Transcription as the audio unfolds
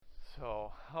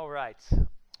All right.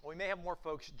 We may have more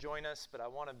folks join us, but I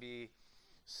want to be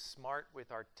smart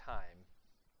with our time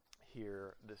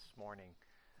here this morning.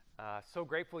 So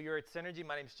grateful you're at Synergy.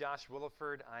 My name is Josh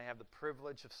Willaford. I have the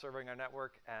privilege of serving our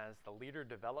network as the Leader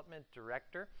Development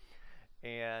Director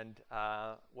and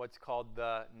what's called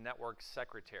the Network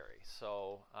Secretary.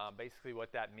 So basically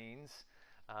what that means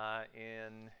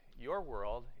in your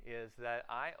world is that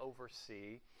I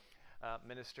oversee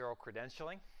ministerial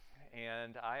credentialing,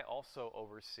 and I also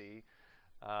oversee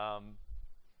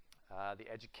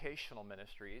the educational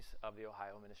ministries of the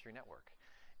Ohio Ministry Network.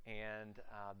 And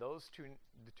those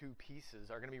two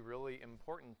pieces are going to be really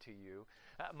important to you.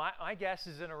 My guess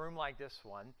is in a room like this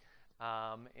one,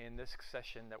 in this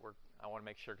session that I want to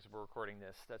make sure because we're recording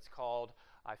this, that's called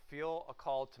I Feel a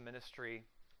Call to Ministry,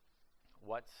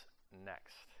 What's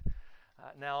Next?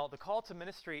 Now, the call to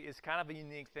ministry is kind of a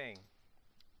unique thing.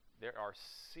 There are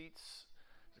seats,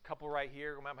 a couple right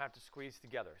here, we might have to squeeze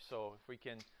together. So if we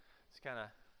can just kind of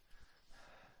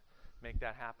make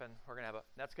that happen.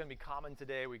 That's going to be common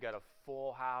today. We got a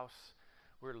full house.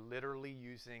 We're literally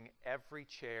using every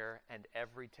chair and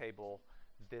every table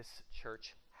this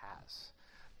church has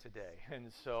today.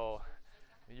 And so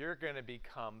you're going to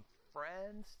become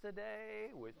friends today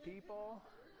with people.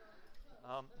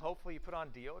 Hopefully you put on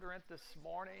deodorant this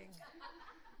morning.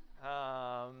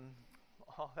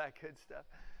 All that good stuff.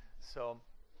 So,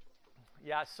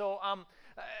 yeah,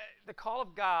 the call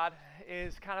of God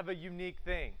is kind of a unique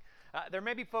thing. There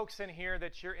may be folks in here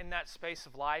that you're in that space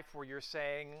of life where you're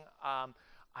saying,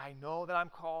 I know that I'm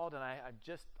called, and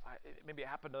maybe it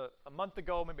happened a month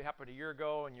ago, maybe it happened a year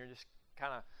ago, and you're just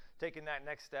kind of taking that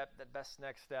next step, that best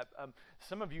next step.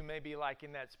 Some of you may be like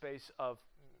in that space of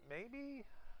maybe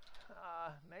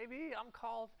I'm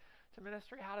called to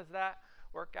ministry. How does that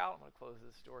work out? I'm going to close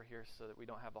this door here so that we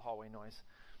don't have the hallway noise.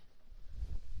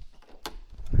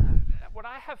 What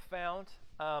I have found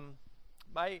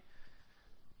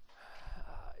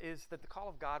is that the call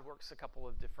of God works a couple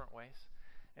of different ways.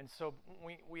 And so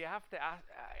we have to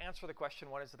answer the question,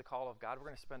 what is the call of God? We're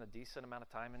going to spend a decent amount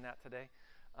of time in that today.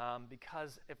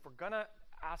 Because if we're going to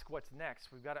ask what's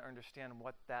next, we've got to understand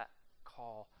what that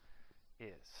call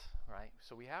is, right?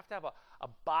 So we have to have a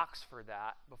box for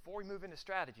that before we move into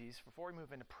strategies, before we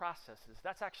move into processes.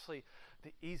 That's actually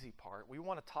the easy part. We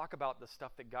want to talk about the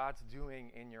stuff that God's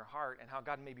doing in your heart and how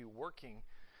God may be working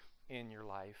in your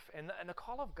life. And the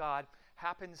call of God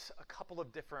happens a couple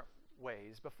of different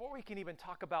ways. Before we can even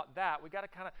talk about that, we got to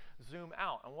kind of zoom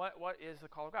out. And what is the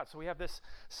call of God? So we have this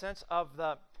sense of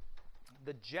the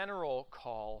general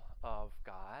call of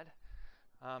God.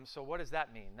 So what does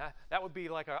that mean? That would be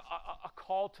like a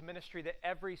call to ministry that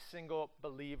every single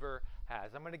believer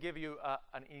has. I'm going to give you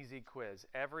an easy quiz.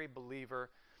 Every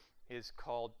believer is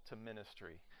called to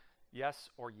ministry. Yes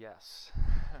or yes,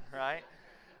 right?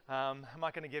 I'm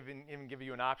not going to even give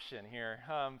you an option here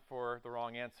for the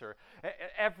wrong answer.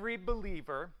 Every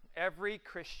believer, every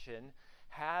Christian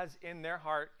has in their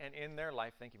heart and in their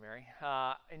life, thank you, Mary,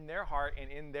 in their heart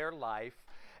and in their life,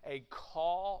 a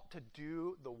call to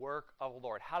do the work of the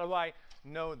Lord. How do I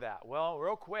know that? Well,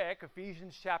 real quick,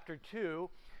 Ephesians chapter 2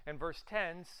 and verse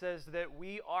 10 says that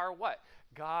we are what?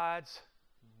 God's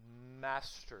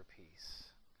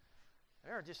masterpiece.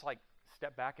 Ever just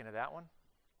step back into that one?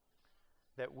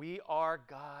 That we are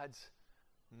God's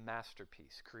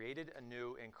masterpiece, created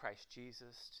anew in Christ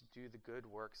Jesus to do the good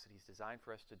works that He's designed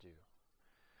for us to do.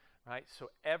 Right? So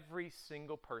every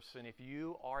single person, if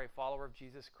you are a follower of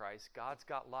Jesus Christ, God's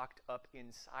got locked up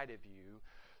inside of you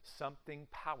something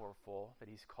powerful that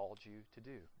He's called you to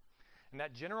do. And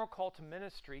that general call to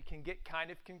ministry can get kind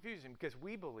of confusing because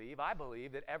I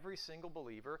believe that every single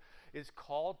believer is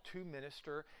called to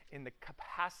minister in the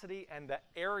capacity and the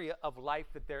area of life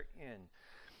that they're in.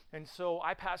 And so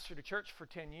I pastored a church for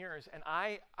 10 years, and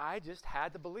I just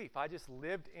had the belief. I just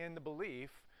lived in the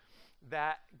belief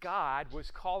that God was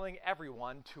calling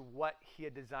everyone to what He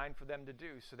had designed for them to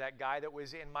do. So that guy that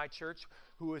was in my church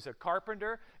who was a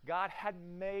carpenter, God had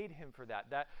made him for that.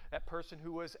 That person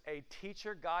who was a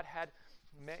teacher, God had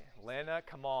made. Lena,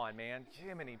 come on, man.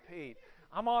 Jiminy Pete.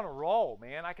 I'm on a roll,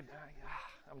 man.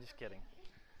 I'm just kidding.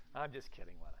 I'm just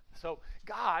kidding, Lena. So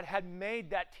God had made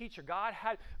that teacher. God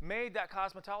had made that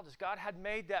cosmetologist. God had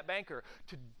made that banker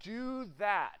to do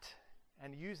that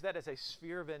and use that as a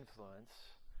sphere of influence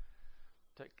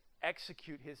to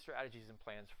execute His strategies and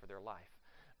plans for their life.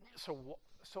 So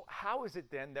how is it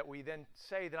then that we then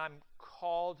say that I'm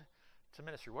called to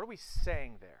ministry? What are we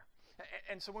saying there?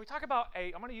 And so when we talk about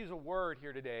I'm going to use a word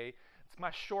here today. It's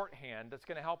my shorthand that's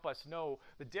going to help us know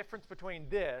the difference between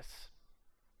this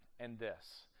and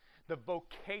this. The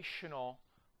vocational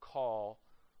call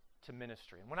to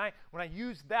ministry. And when I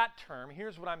use that term,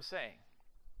 here's what I'm saying.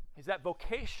 Is that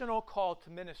vocational call to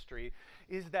ministry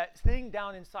is that thing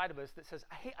down inside of us that says,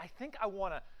 hey, I think I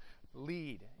want to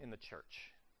lead in the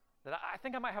church. That I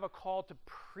think I might have a call to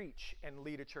preach and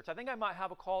lead a church. I think I might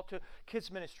have a call to kids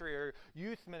ministry or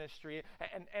youth ministry,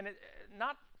 and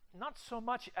not so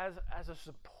much as a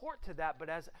support to that, but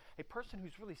as a person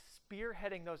who's really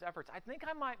spearheading those efforts. I think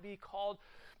I might be called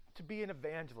to be an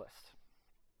evangelist,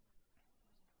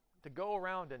 to go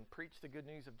around and preach the good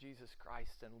news of Jesus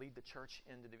Christ and lead the church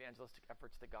into the evangelistic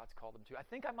efforts that God's called them to. I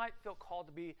think I might feel called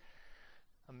to be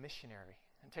a missionary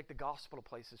and take the gospel to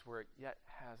places where it yet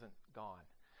hasn't gone.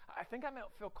 I think I might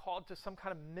feel called to some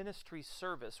kind of ministry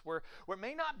service where it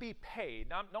may not be paid.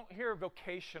 Now, don't hear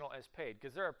vocational as paid,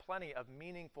 because there are plenty of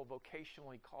meaningful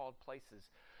vocationally called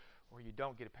places where you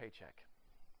don't get a paycheck.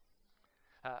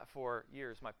 For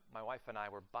years, my wife and I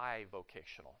were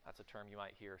bivocational. That's a term you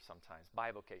might hear sometimes,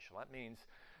 bivocational. That means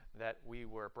that we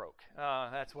were broke.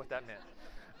 That's what that meant.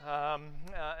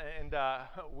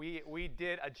 We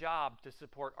did a job to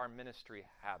support our ministry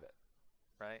habit,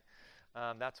 right?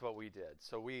 That's what we did.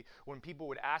 So when people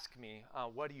would ask me,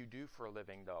 what do you do for a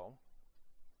living, though?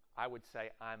 I would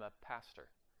say, I'm a pastor.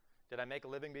 Did I make a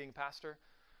living being a pastor?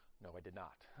 No, I did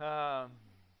not.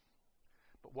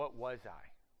 But what was I?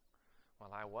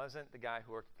 Well, I wasn't the guy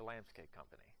who worked at the landscape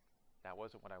company. That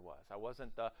wasn't what I was. I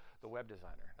wasn't the web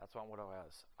designer. That's not what I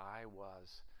was. I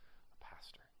was a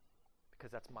pastor,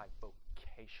 because that's my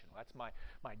vocational. That's my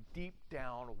deep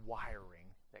down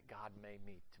wiring that God made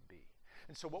me to be.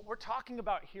 And so what we're talking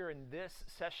about here in this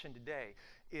session today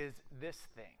is this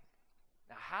thing.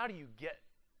 Now, how do you get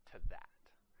to that?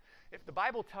 If the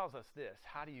Bible tells us this,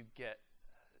 how do you get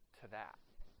to that?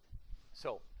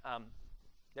 So,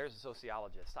 there's a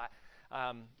sociologist.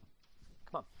 Come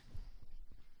on.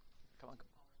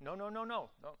 No.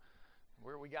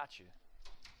 Where we got you.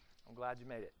 I'm glad you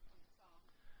made it.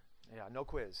 Yeah, no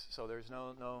quiz. So there's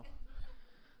no.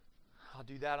 I'll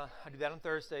do that on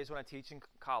Thursdays when I teach in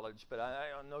college, but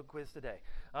no quiz today.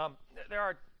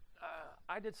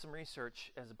 I did some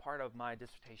research as a part of my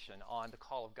dissertation on the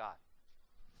call of God.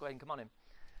 Go ahead and come on in.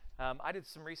 I did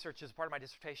some research as part of my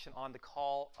dissertation on the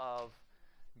call of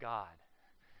God.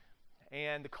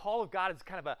 And the call of God is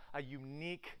kind of a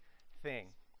unique thing.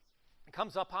 It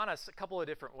comes upon us a couple of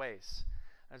different ways.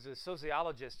 As a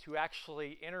sociologist who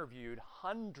actually interviewed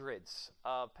hundreds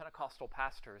of Pentecostal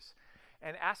pastors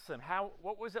and asked them,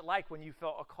 what was it like when you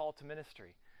felt a call to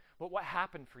ministry? What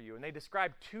happened for you? And they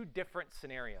described two different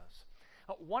scenarios.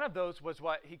 One of those was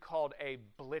what he called a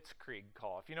blitzkrieg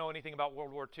call. If you know anything about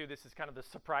World War II, this is kind of the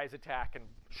surprise attack and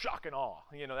shock and awe.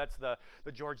 That's the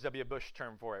George W. Bush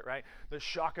term for it, right? The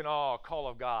shock and awe call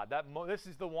of God. This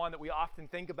is the one that we often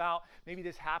think about. Maybe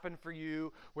this happened for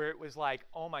you where it was like,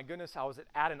 oh my goodness, I was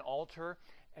at an altar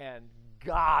and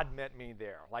God met me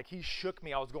there. Like he shook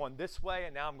me. I was going this way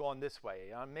and now I'm going this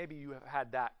way. Maybe you have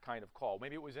had that kind of call.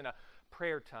 Maybe it was in a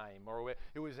prayer time, or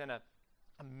it was in a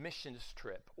missions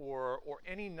trip, or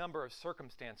any number of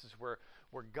circumstances where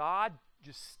God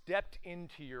just stepped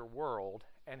into your world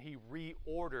and he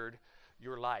reordered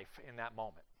your life in that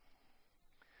moment.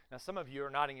 Now, some of you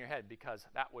are nodding your head because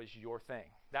that was your thing.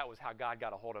 That was how God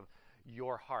got a hold of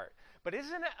your heart. But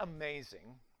isn't it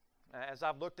amazing, as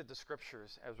I've looked at the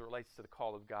scriptures as it relates to the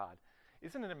call of God,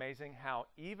 isn't it amazing how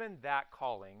even that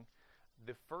calling,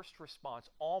 the first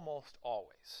response almost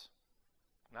always,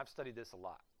 and I've studied this a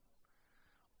lot,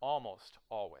 almost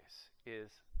always is,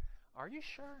 are you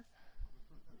sure?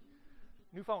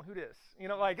 New phone, who dis?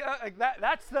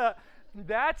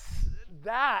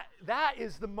 That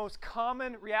is the most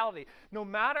common reality. No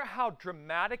matter how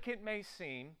dramatic it may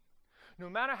seem, no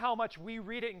matter how much we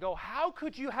read it and go, how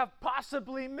could you have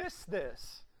possibly missed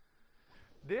this?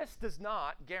 This does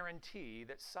not guarantee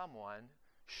that someone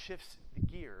shifts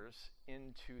gears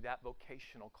into that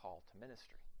vocational call to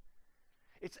ministry.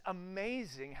 It's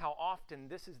amazing how often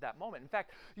this is that moment. In fact,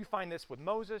 you find this with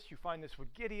Moses, you find this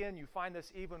with Gideon, you find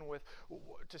this even with,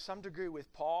 to some degree,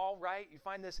 with Paul, right? You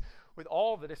find this with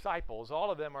all the disciples. All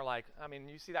of them are like,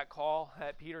 you see that call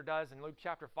that Peter does in Luke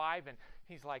chapter 5, and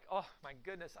he's like, oh my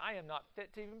goodness, I am not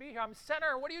fit to even be here. I'm a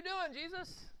sinner. What are you doing,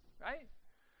 Jesus? Right?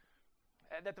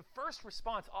 And that the first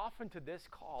response often to this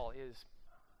call is,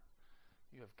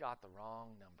 you have got the wrong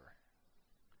number.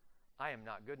 I am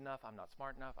not good enough, I'm not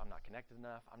smart enough, I'm not connected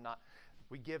enough,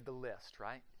 we give the list,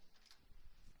 right?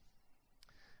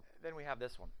 Then we have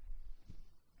this one.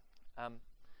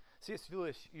 C.S.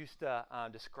 Lewis used to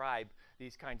describe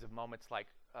these kinds of moments like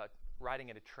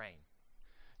riding at a train,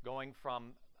 going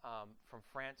from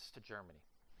France to Germany.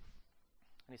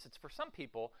 And he says, for some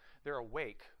people, they're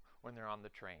awake when they're on the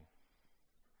train.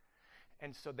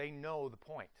 And so they know the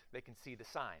point. They can see the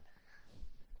sign.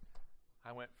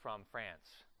 I went from France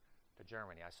to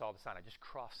Germany. I saw the sign. I just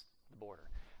crossed the border.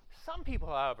 Some people,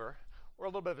 however, were a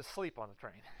little bit of asleep on the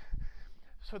train.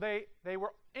 So they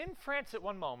were in France at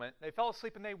one moment. They fell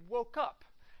asleep and they woke up.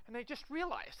 And they just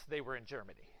realized they were in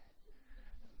Germany.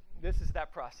 This is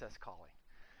that process calling.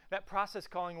 That process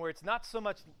calling where it's not so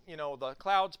much, the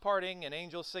clouds parting and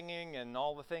angels singing and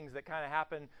all the things that kind of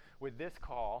happen with this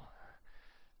call.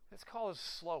 This call is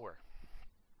slower.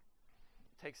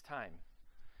 It takes time.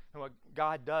 And what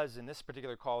God does in this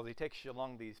particular call is he takes you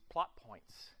along these plot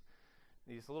points,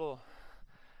 these little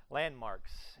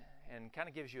landmarks, and kind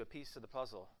of gives you a piece of the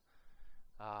puzzle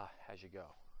as you go.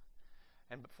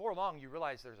 And before long, you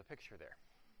realize there's a picture there.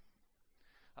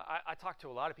 I talk to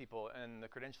a lot of people in the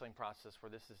credentialing process where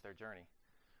this is their journey,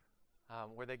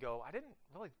 where they go, I didn't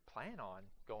really plan on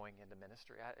going into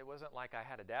ministry. It wasn't like I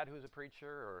had a dad who was a preacher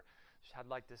or just had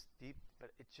like this deep,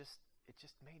 but it just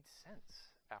made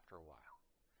sense after a while.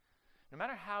 No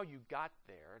matter how you got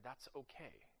there, that's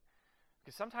okay.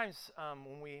 Because sometimes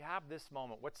when we have this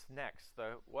moment, what's next?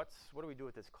 What do we do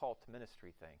with this call to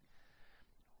ministry thing?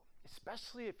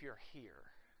 Especially if you're here,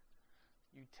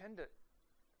 you tend to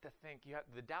think,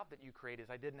 the doubt that you create is,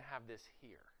 I didn't have this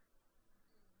here.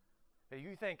 That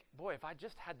you think, boy, if I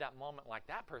just had that moment like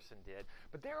that person did,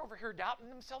 but they're over here doubting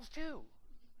themselves too.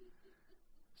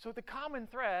 So the common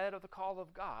thread of the call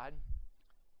of God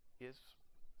is,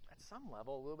 at some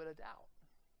level, a little bit of doubt.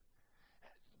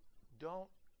 Don't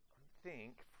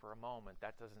think for a moment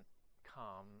that doesn't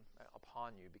come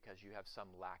upon you because you have some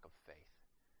lack of faith.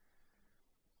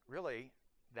 Really,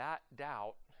 that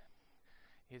doubt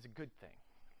is a good thing.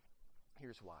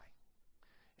 Here's why.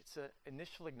 It's an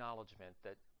initial acknowledgement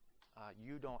that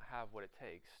you don't have what it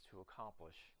takes to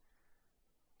accomplish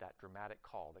that dramatic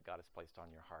call that God has placed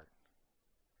on your heart.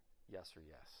 Yes or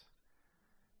yes.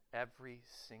 Every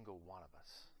single one of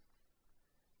us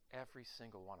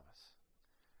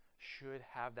should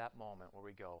have that moment where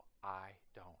we go, I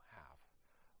don't have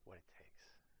what it takes.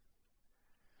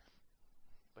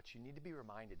 But you need to be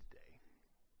reminded today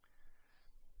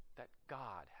that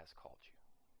God has called you.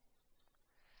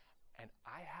 And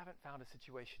I haven't found a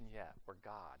situation yet where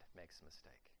God makes a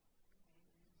mistake.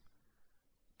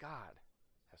 God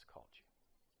has called you.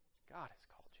 God has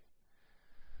called you.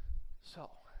 So,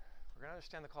 we're going to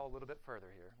understand the call a little bit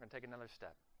further here. We're going to take another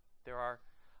step. There are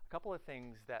a couple of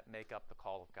things that make up the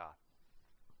call of God.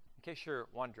 In case you're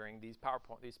wondering, this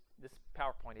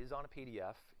PowerPoint is on a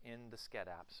PDF in the Sched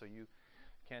app, so you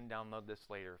can download this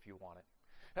later if you want it.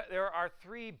 There are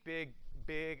three big,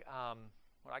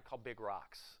 what I call big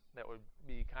rocks that would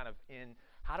be kind of in,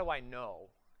 how do I know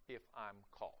if I'm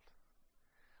called?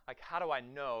 Like, how do I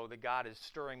know that God is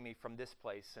stirring me from this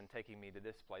place and taking me to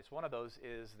this place? One of those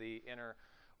is the inner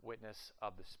witness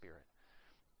of the Spirit.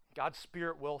 God's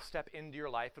Spirit will step into your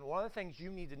life, and one of the things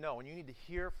you need to know, and you need to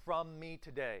hear from me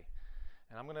today,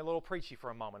 and I'm going to get a little preachy for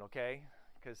a moment, okay?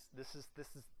 Because this is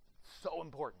so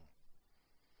important.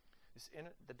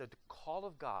 That the call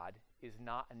of God is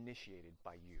not initiated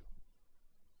by you.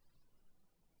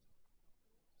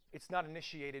 It's not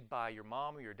initiated by your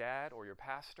mom or your dad or your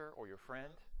pastor or your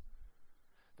friend.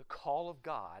 The call of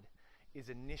God is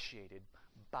initiated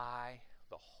by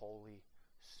the Holy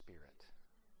Spirit.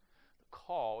 The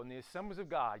call in the assemblies of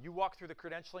God, you walk through the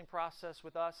credentialing process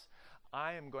with us,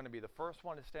 I am going to be the first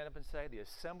one to stand up and say, the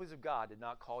assemblies of God did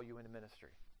not call you into ministry.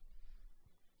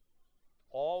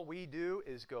 All we do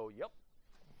is go, yep,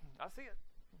 I see it,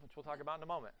 which we'll talk about in a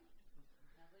moment.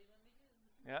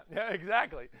 Yeah,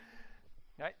 exactly.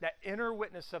 Right? That inner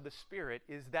witness of the Spirit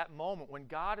is that moment when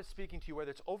God is speaking to you,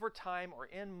 whether it's over time or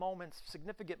in moments,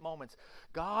 significant moments.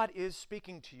 God is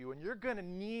speaking to you, and you're going to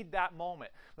need that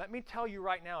moment. Let me tell you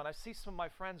right now, and I see some of my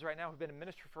friends right now who've been in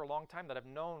ministry for a long time that I've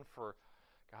known for,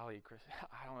 golly, Chris,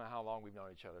 I don't know how long we've known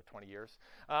each other, 20 years.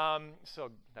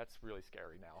 So that's really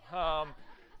scary now.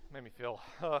 Made me feel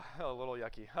a little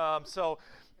yucky.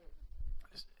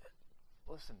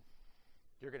 Listen,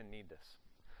 you're going to need this.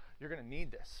 You're going to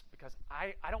need this because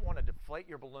I don't want to deflate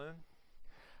your balloon.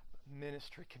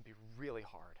 Ministry can be really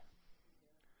hard.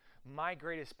 My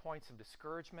greatest points of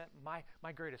discouragement,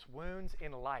 my greatest wounds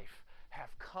in life have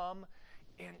come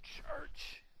in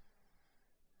church.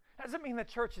 That doesn't mean that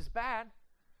church is bad.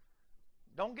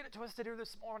 Don't get it twisted here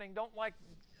this morning. Don't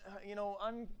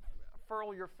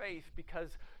unfurl your faith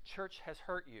because church has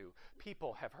hurt you.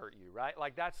 People have hurt you, right?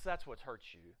 Like that's what's hurt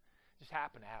you. It just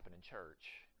happened to happen in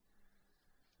church.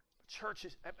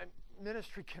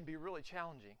 Ministry can be really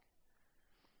challenging.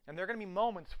 And there are going to be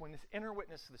moments when this inner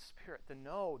witness of the Spirit, to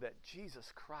know that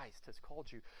Jesus Christ has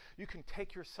called you, you can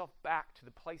take yourself back to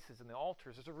the places and the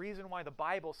altars. There's a reason why the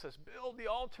Bible says, build the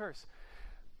altars.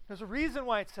 There's a reason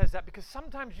why it says that, because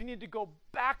sometimes you need to go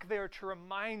back there to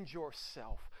remind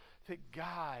yourself that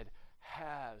God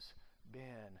has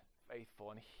been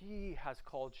faithful and He has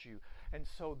called you. And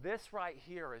so this right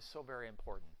here is so very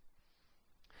important.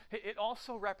 It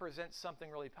also represents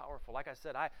something really powerful. Like I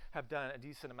said, I have done a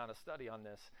decent amount of study on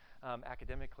this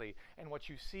academically. And what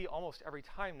you see almost every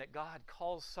time that God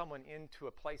calls someone into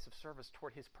a place of service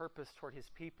toward His purpose, toward His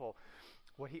people,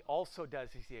 what He also does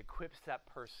is He equips that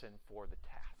person for the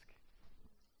task.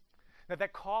 Now,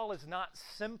 that call is not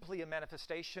simply a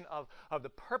manifestation of the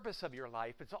purpose of your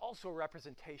life. It's also a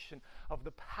representation of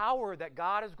the power that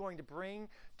God is going to bring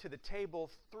to the table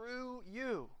through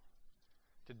you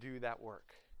to do that work.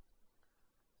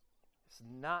 It's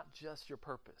not just your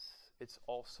purpose. It's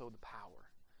also the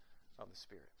power of the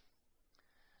Spirit.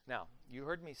 Now, you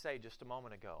heard me say just a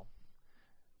moment ago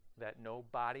that no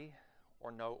body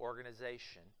or no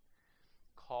organization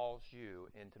calls you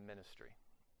into ministry.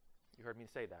 You heard me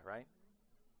say that, right?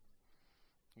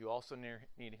 You also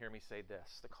need to hear me say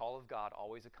this. The call of God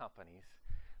always accompanies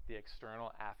the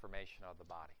external affirmation of the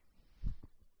body.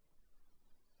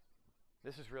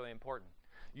 This is really important.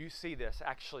 You see this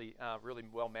actually really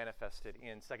well manifested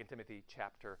in 2 Timothy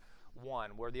chapter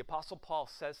 1, where the Apostle Paul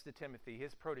says to Timothy,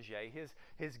 his protege,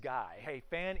 his guy, hey,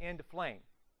 fan into flame.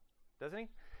 Doesn't he?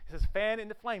 He says, fan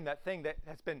into flame that thing that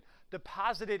has been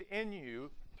deposited in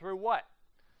you through what?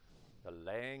 The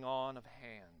laying on of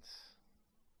hands.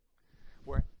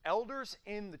 Where elders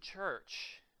in the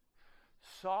church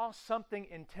saw something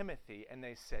in Timothy and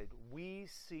they said, we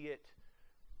see it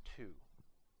too.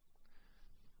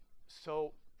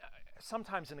 So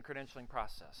sometimes in the credentialing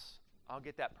process, I'll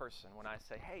get that person when I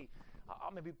say, hey,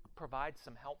 I'll maybe provide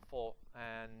some helpful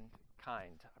and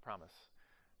kind, I promise,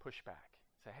 pushback.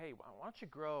 Say, hey, why don't you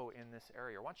grow in this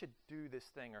area? Or why don't you do this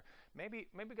thing? Or maybe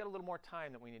we got a little more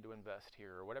time that we need to invest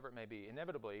here, or whatever it may be.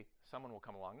 Inevitably, someone will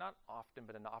come along, not often,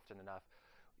 but often enough.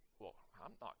 Well,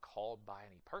 I'm not called by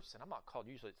any person. I'm not called,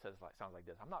 usually it sounds like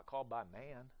this. I'm not called by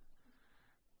man.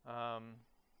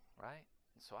 Right?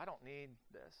 So I don't need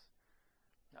this.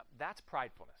 Now, that's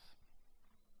pridefulness.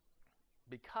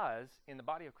 Because in the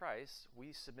body of Christ,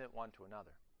 we submit one to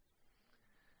another.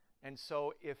 And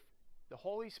so if the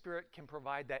Holy Spirit can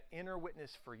provide that inner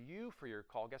witness for you for your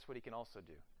call, guess what He can also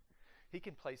do? He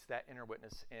can place that inner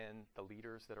witness in the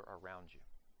leaders that are around you.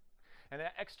 And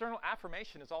that external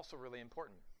affirmation is also really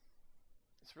important.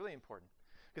 It's really important.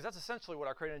 Because that's essentially what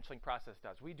our credentialing process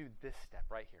does. We do this step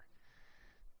right here.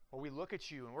 Where we look at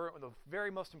you, and the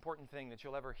very most important thing that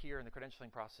you'll ever hear in the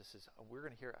credentialing process is we're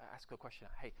going to ask the question,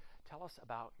 hey, tell us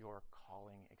about your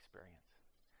calling experience.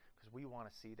 Because we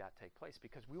want to see that take place.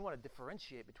 Because we want to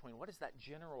differentiate between what is that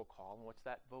general call and what's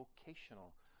that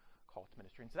vocational call to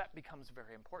ministry. And so that becomes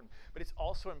very important. But it's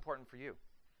also important for you.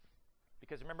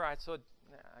 Because remember,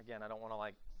 again, I don't want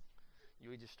to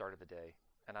we just started the day,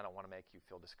 and I don't want to make you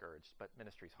feel discouraged, but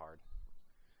ministry's hard.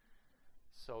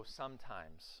 So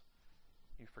sometimes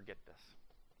you forget this.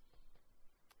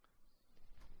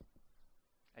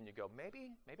 And you go,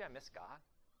 maybe I missed God.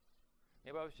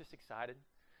 Maybe I was just excited.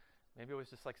 Maybe it was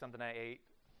just like something I ate,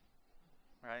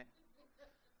 right?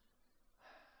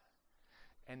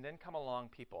 And then come along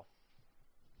people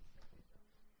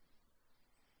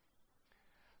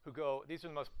who go, these are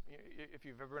the most, if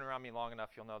you've ever been around me long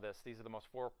enough, you'll know this. These are the most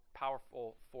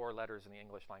powerful four letters in the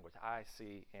English language. I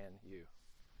see in you.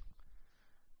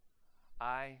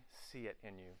 I see it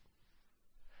in you.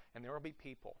 And there will be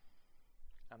people,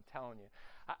 I'm telling you,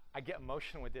 I get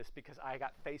emotional with this because I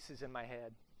got faces in my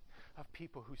head of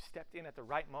people who stepped in at the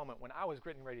right moment when I was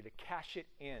getting ready to cash it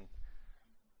in.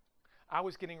 I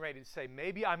was getting ready to say,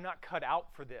 maybe I'm not cut out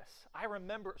for this. I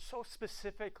remember so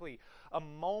specifically a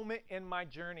moment in my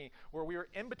journey where we were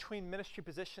in between ministry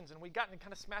positions and we got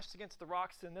kind of smashed against the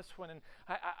rocks in this one. And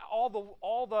all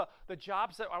the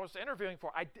jobs that I was interviewing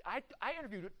for, I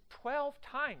interviewed 12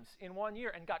 times in 1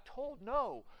 year and got told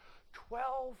no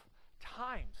 12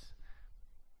 times.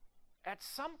 At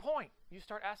some point, you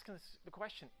start asking the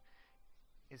question,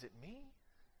 is it me?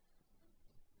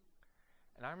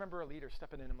 And I remember a leader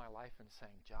stepping into my life and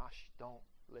saying, Josh, don't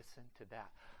listen to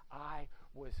that. I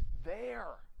was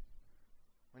there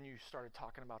when you started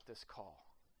talking about this call.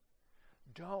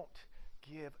 Don't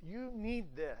give. You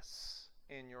need this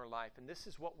in your life. And this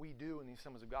is what we do in the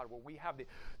Assemblies of God, where we have the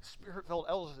Spirit-filled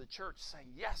elders of the church say,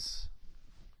 yes,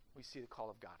 we see the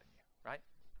call of God in you, right?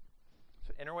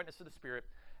 So inner witness of the Spirit,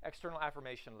 external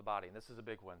affirmation of the body. And this is a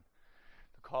big one.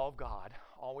 The call of God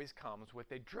always comes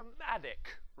with a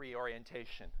dramatic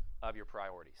reorientation of your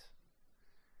priorities.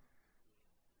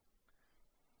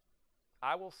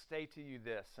 I will say to you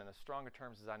this in as stronger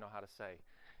terms as I know how to say.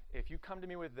 If you come to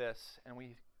me with this and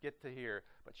we get to here,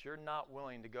 but you're not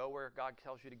willing to go where God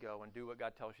tells you to go and do what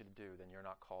God tells you to do, then you're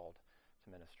not called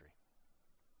to ministry.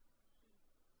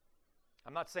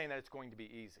 I'm not saying that it's going to be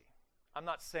easy. I'm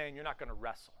not saying you're not going to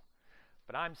wrestle.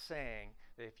 But I'm saying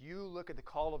that if you look at the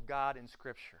call of God in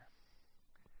Scripture,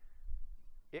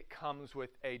 it comes with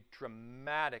a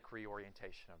dramatic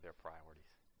reorientation of their priorities.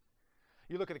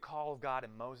 You look at the call of God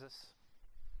in Moses.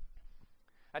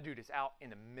 That dude is out in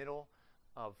the middle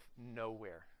of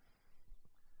nowhere.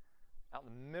 Out in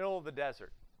the middle of the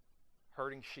desert,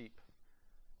 herding sheep.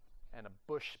 And a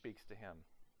bush speaks to him.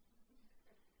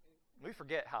 We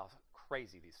forget how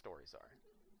crazy these stories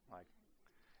are. Like,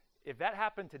 if that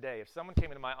happened today, if someone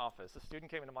came into my office, a student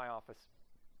came into my office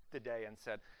today and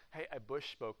said, hey, a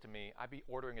bush spoke to me, I'd be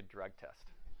ordering a drug test,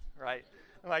 right?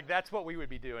 Like, that's what we would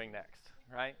be doing next,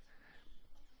 right?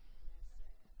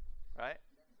 Right?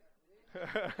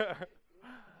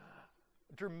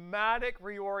 Dramatic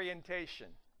reorientation.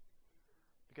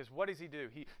 Because what does he do?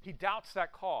 He doubts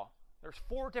that call. There's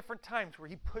 4 different times where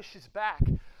he pushes back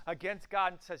against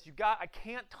God and says, I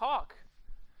can't talk.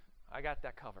 I got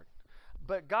that covered.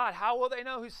 But God, how will they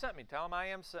know who sent me? Tell them I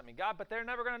am sent me. God, but they're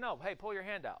never going to know. Hey, pull your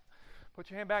hand out.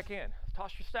 Put your hand back in.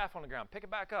 Toss your staff on the ground. Pick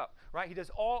it back up. Right? He does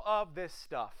all of this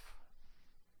stuff.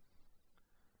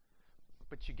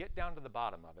 But you get down to the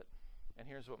bottom of it, and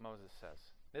here's what Moses says.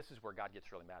 This is where God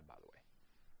gets really mad, by the way.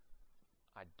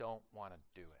 I don't want to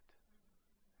do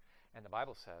it. And the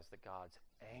Bible says that God's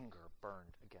anger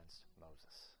burned against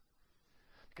Moses.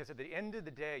 Because at the end of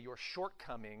the day, your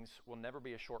shortcomings will never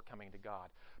be a shortcoming to God.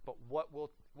 But what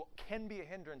can be a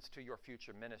hindrance to your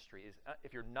future ministry is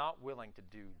if you're not willing to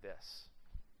do this.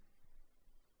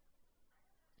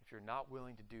 If you're not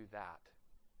willing to do that,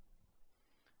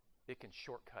 it can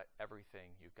shortcut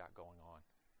everything you've got going on.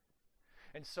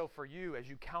 And so for you, as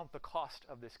you count the cost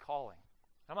of this calling,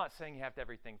 I'm not saying you have to have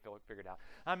everything figured out.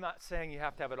 I'm not saying you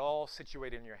have to have it all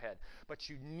situated in your head. But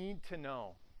you need to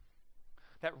know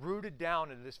that rooted down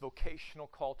in this vocational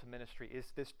call to ministry is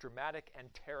this dramatic and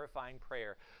terrifying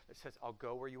prayer that says, I'll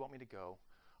go where you want me to go.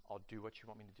 I'll do what you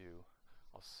want me to do.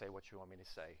 I'll say what you want me to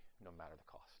say, no matter the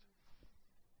cost.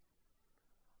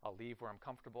 I'll leave where I'm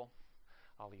comfortable.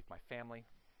 I'll leave my family.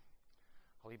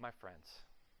 I'll leave my friends.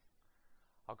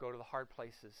 I'll go to the hard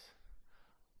places.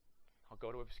 I'll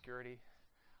go to obscurity.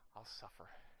 I'll suffer.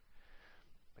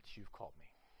 But you've called me.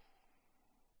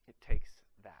 It takes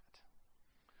that.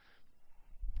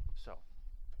 So,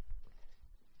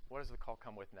 what does the call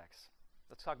come with next?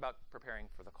 Let's talk about preparing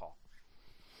for the call.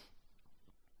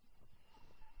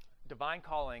 Divine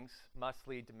callings must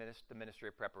lead to the ministry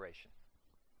of preparation.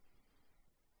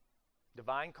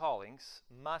 Divine callings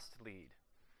must lead,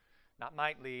 not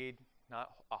might lead,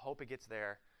 not I hope it gets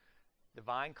there.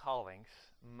 Divine callings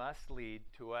must lead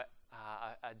to a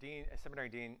seminary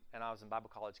dean, and I was in Bible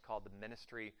college, called the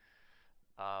ministry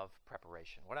of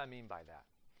preparation. What do I mean by that?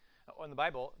 In the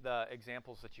Bible, the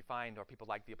examples that you find are people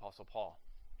like the Apostle Paul,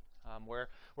 where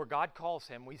God calls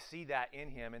him. We see that in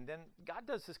him, and then God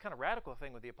does this kind of radical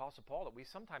thing with the Apostle Paul that we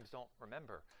sometimes don't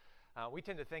remember. We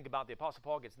tend to think about the Apostle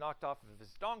Paul gets knocked off of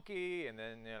his donkey, and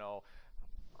then,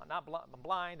 I'm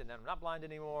blind, and then I'm not blind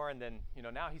anymore, and then,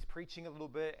 now he's preaching a little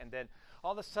bit, and then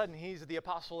all of a sudden he's the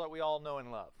apostle that we all know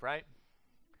and love, right?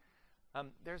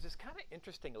 There's this kind of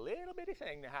interesting little bitty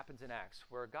thing that happens in Acts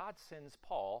where God sends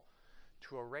Paul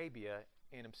to Arabia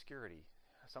in obscurity.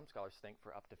 Some scholars think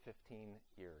for up to 15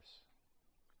 years,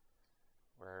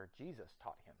 where Jesus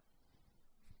taught him,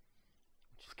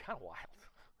 which is kind of wild.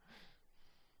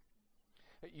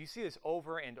 You see this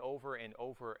over and over and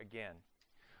over again,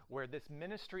 where this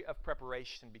ministry of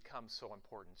preparation becomes so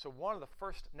important. So one of the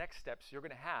first next steps you're going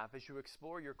to have as you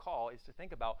explore your call is to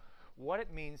think about what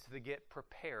it means to get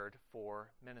prepared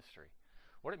for ministry.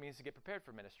 What it means to get prepared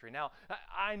for ministry. Now,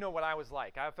 I know what I was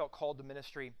like. I felt called to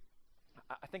ministry.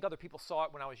 I think other people saw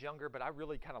it when I was younger, but I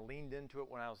really kind of leaned into it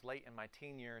when I was late in my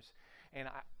teen years. And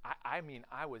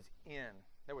I was in.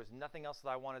 There was nothing else that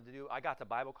I wanted to do. I got to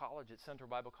Bible college at Central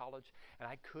Bible College, and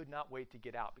I could not wait to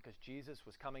get out because Jesus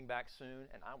was coming back soon,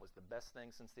 and I was the best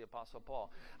thing since the Apostle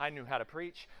Paul. I knew how to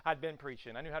preach. I'd been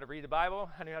preaching. I knew how to read the Bible.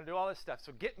 I knew how to do all this stuff.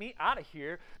 So get me out of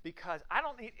here because I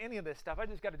don't need any of this stuff. I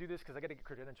just got to do this because I got to get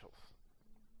credentials.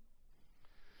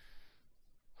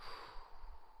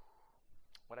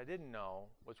 What I didn't know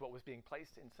was what was being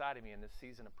placed inside of me in this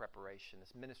season of preparation,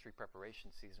 this ministry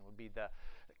preparation season, would be the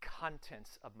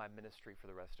contents of my ministry for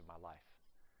the rest of my life.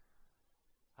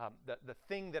 the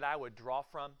thing that I would draw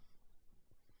from,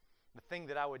 the thing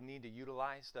that I would need to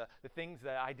utilize, the things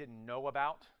that I didn't know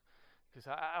about. Because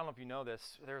I don't know if you know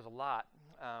this, there's a lot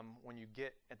when you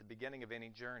get at the beginning of any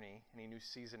journey, any new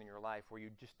season in your life, where you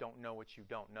just don't know what you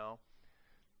don't know.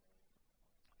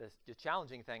 The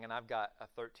challenging thing, and I've got a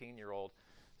 13-year-old,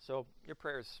 so your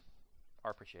prayers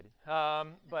are appreciated.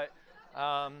 But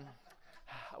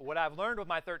what I've learned with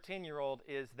my 13-year-old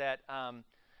is that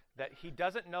he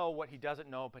doesn't know what he doesn't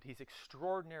know, but he's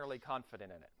extraordinarily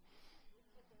confident in it.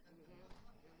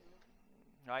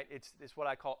 Right? It's what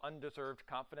I call undeserved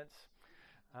confidence,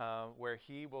 where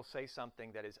he will say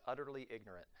something that is utterly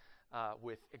ignorant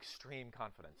with extreme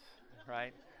confidence.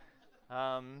 Right?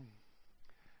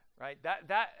 Right?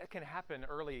 That can happen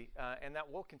early, and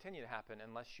that will continue to happen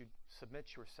unless you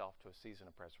submit yourself to a season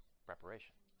of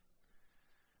preparation,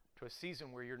 to a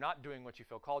season where you're not doing what you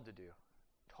feel called to do,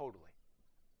 totally,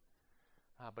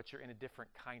 but you're in a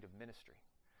different kind of ministry.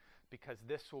 Because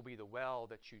this will be the well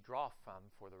that you draw from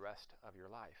for the rest of your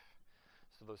life.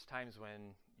 So those times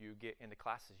when you get into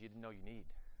classes you didn't know you need.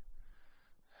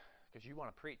 Because you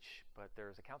want to preach, but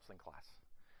there's a counseling class.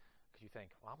 Because you think,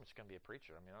 well, I'm just going to be a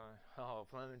preacher. I mean,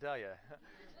 let me tell you.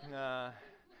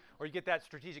 Or you get that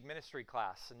strategic ministry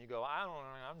class, and you go, I don't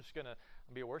know, I'm just going to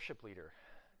be a worship leader.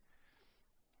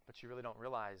 But you really don't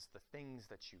realize the things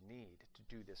that you need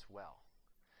to do this well.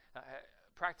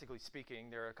 Practically speaking,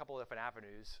 there are a couple of different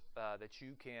avenues that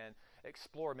you can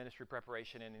explore ministry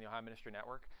preparation in the Ohio Ministry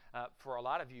Network. For a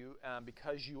lot of you,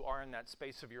 because you are in that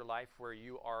space of your life where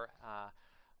you are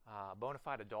a bona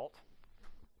fide adult,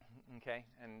 okay,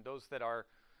 and those that are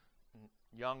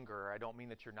younger, I don't mean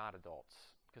that you're not adults,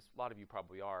 because a lot of you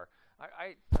probably are.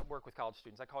 I work with college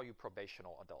students. I call you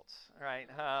probational adults, right?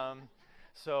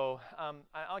 So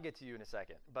I'll get to you in a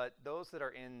second. But those that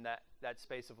are in that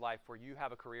space of life where you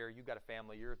have a career, you've got a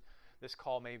family, this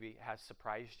call maybe has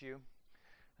surprised you,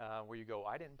 where you go,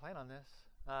 I didn't plan on this,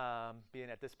 being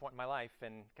at this point in my life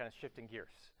and kind of shifting gears.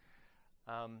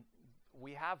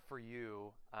 We have for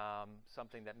you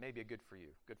something that may be a good for you,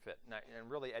 good fit.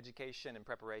 And really education and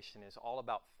preparation is all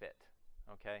about fit,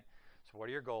 okay? So what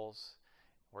are your goals?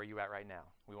 Where are you at right now?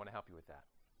 We want to help you with that.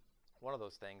 One of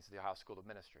those things is the Ohio School of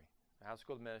Ministry. The Ohio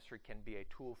School of Ministry can be a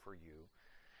tool for you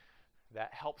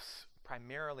that helps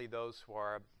primarily those who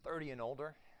are 30 and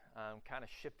older kind of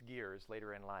shift gears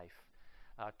later in life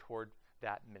toward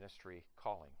that ministry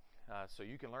calling. So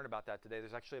you can learn about that today.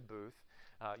 There's actually a booth.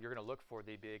 You're going to look for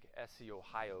the big SC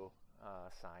Ohio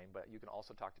sign, but you can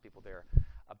also talk to people there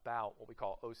about what we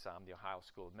call OSAM, the Ohio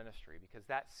School of Ministry, because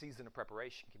that season of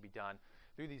preparation can be done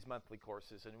through these monthly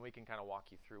courses, and we can kind of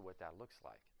walk you through what that looks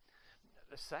like.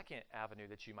 The second avenue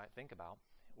that you might think about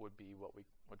would be what we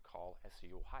would call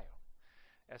SC Ohio.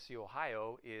 SC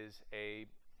Ohio is a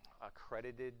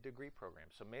accredited degree program.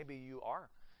 So maybe you are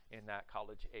in that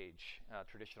college age,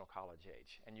 traditional college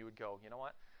age, and you would go, you know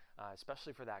what,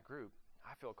 especially for that group,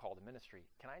 I feel called to ministry.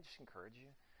 Can I just encourage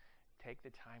you? Take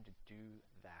the time to do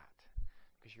that,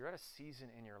 because you're at a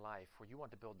season in your life where you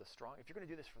want to build the strong. If you're going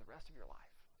to do this for the rest of your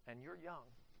life, and you're young,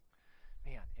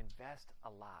 man, invest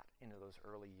a lot into those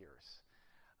early years.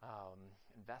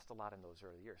 Invest a lot in those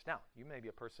early years. Now, you may be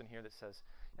a person here that says,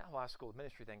 yeah, well, School of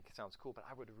Ministry thing sounds cool, but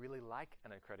I would really like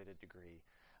an accredited degree.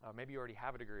 Maybe you already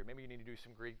have a degree. Maybe you need to do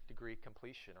some degree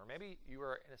completion. Or maybe you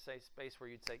are in a space where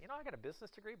you'd say, you know, I got a business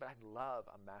degree, but I'd love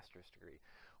a master's degree.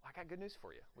 Well, I got good news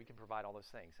for you. We can provide all those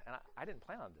things. And I didn't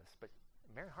plan on this, but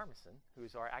Mary Harmison, who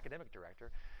is our academic director,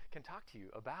 can talk to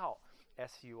you about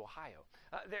SU Ohio.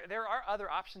 There are other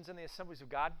options in the Assemblies of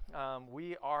God.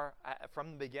 We are,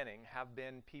 from the beginning, have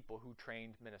been people who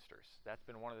trained ministers. That's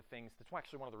been one of the things, that's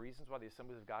actually one of the reasons why the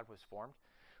Assemblies of God was formed.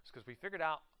 It's because we figured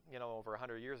out, over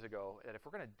 100 years ago, that if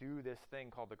we're going to do this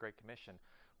thing called the Great Commission,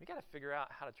 we got to figure out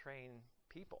how to train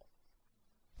people,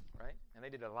 right? And they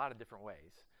did it a lot of different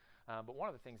ways. But one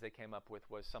of the things they came up with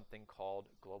was something called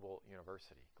Global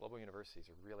University. Global University is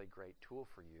a really great tool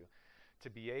for you to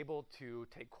be able to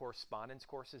take correspondence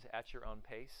courses at your own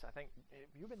pace. I think,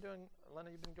 you've been doing,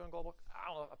 Linda, you've been doing global? I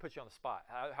don't know, I put you on the spot.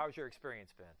 How's your experience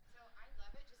been? So I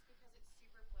love it just because it's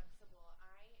super flexible.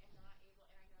 I am not able,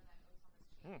 and I know that OSAM is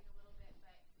changing a little bit,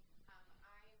 but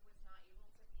I was not able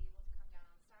to come down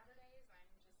on Saturdays.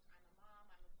 I'm a mom,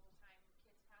 I'm a full-time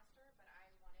kids pastor, but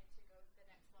I wanted to go to the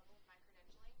next level with my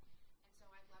credentialing. And so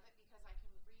I love it because I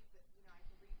can read I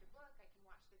can read the book, I can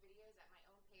watch the videos at my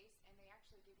own pace, and they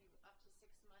actually give you up to 6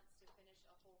 months to finish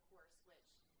a whole course, which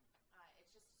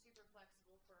it's just super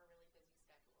flexible for a really busy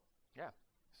schedule. Yeah.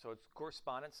 So it's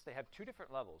correspondence. They have two different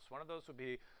levels. One of those would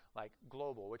be like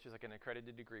Global, which is like an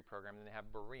accredited degree program, and they have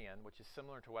Berean, which is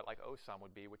similar to what like OSOM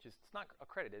would be, which is it's not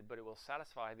accredited, but it will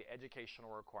satisfy the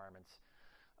educational requirements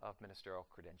of ministerial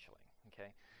credentialing.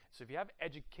 Okay, so if you have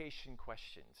education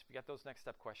questions, if you got those next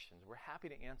step questions, we're happy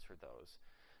to answer those,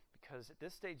 because at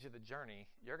this stage of the journey,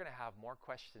 you're going to have more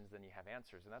questions than you have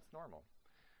answers, and that's normal.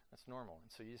 That's normal.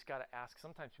 And so you just got to ask.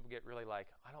 Sometimes people get really like,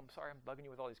 I'm sorry, I'm bugging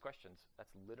you with all these questions.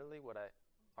 That's literally what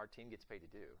our team gets paid to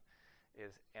do,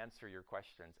 is answer your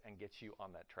questions and get you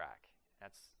on that track.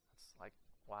 That's like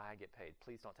why I get paid.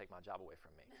 Please don't take my job away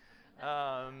from me.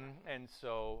 And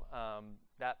so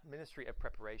that ministry of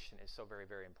preparation is so very,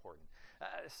 very important.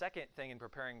 Second thing in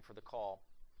preparing for the call,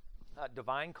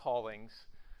 divine callings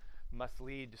must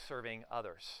lead to serving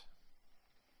others.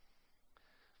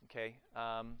 Okay.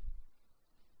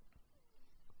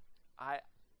 I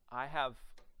have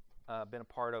been a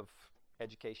part of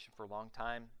education for a long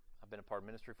time. I've been a part of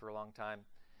ministry for a long time.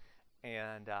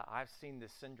 And I've seen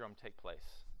this syndrome take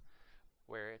place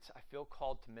where I feel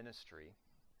called to ministry.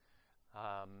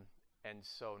 And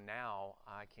so now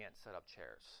I can't set up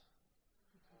chairs.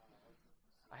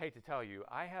 I hate to tell you,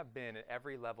 I have been at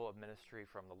every level of ministry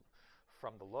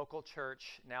from the local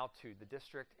church now to the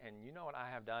district, and you know what I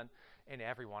have done in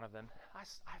every one of them?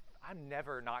 I'm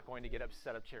never not going to get up,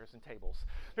 set up chairs and tables.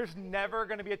 There's never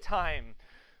going to be a time,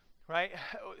 right?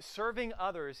 Serving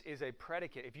others is a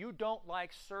predicate. If you don't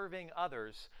like serving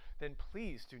others, then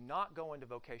please do not go into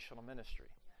vocational ministry.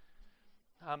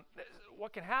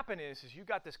 What can happen is you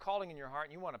got this calling in your heart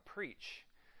and you want to preach,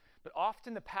 but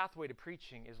often the pathway to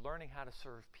preaching is learning how to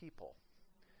serve people.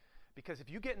 Because if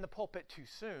you get in the pulpit too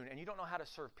soon and you don't know how to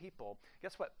serve people,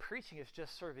 guess what? Preaching is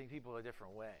just serving people a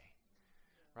different way,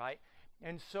 right?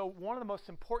 And so one of the most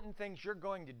important things you're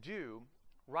going to do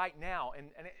right now, and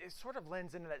it sort of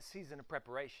lends into that season of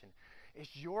preparation, is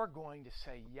you're going to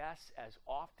say yes as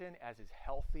often as is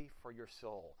healthy for your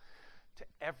soul to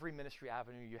every ministry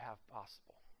avenue you have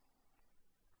possible.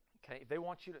 Okay? If they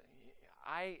want you to...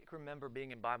 I remember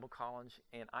being in Bible college,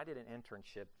 and I did an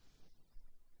internship.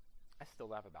 I still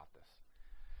laugh about this.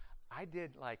 I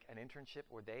did like an internship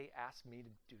where they asked me to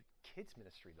do kids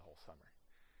ministry the whole summer.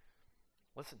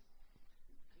 Listen.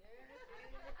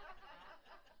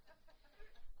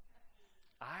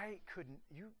 I couldn't,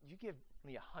 you give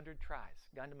me 100 tries,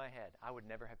 gun to my head, I would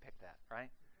never have picked that, right?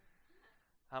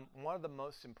 One of the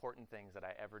most important things that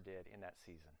I ever did in that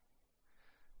season,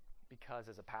 because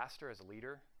as a pastor, as a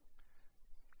leader,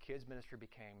 kids ministry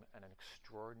became an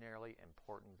extraordinarily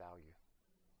important value.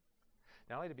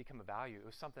 Not only to become a value, it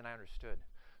was something I understood,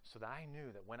 so that I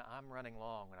knew that when I'm running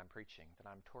long, when I'm preaching, that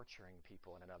I'm torturing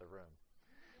people in another room,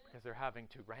 because they're having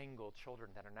to wrangle children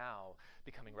that are now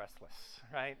becoming restless,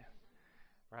 right?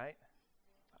 Right?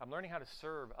 I'm learning how to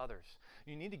serve others.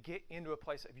 You need to get into a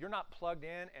place, if you're not plugged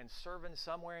in and serving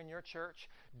somewhere in your church,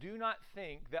 do not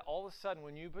think that all of a sudden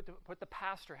when you put the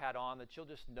pastor hat on that you'll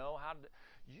just know how to.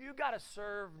 You got to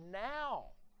serve now.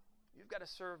 You've got to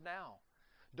serve now.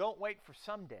 Don't wait for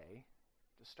someday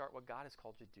to start what God has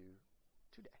called you to do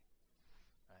today.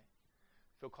 Right?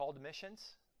 Feel called to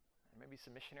missions? There may be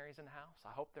some missionaries in the house. I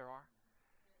hope there are.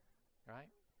 Right?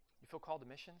 You feel called to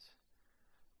missions?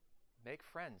 Make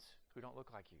friends who don't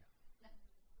look like you.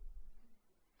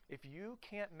 If you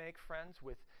can't make friends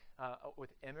with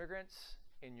immigrants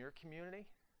in your community,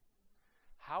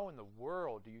 how in the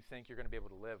world do you think you're going to be able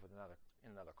to live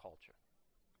in another culture?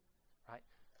 Right?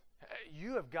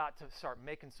 You have got to start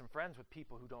making some friends with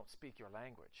people who don't speak your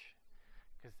language.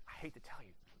 Because I hate to tell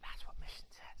you, that's what mission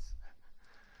says.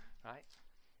 Right?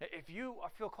 If you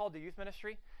feel called to youth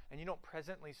ministry and you don't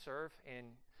presently serve in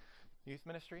youth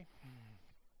ministry,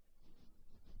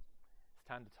 it's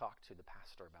time to talk to the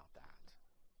pastor about that.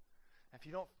 If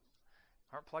you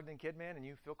aren't plugged in KidMan and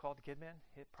you feel called to KidMan,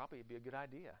 it probably would be a good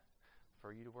idea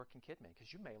for you to work in KidMan,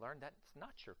 because you may learn that it's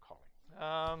not your calling.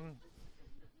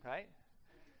 Right?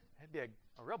 It'd be a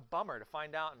real bummer to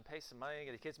find out and pay some money,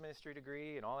 get a kids ministry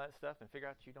degree and all that stuff, and figure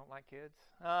out you don't like kids.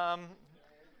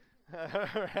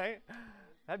 Right?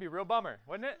 That'd be a real bummer,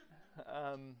 wouldn't it?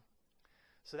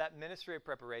 So that ministry of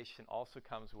preparation also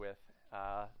comes with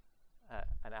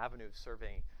an avenue of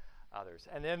serving others.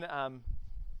 And then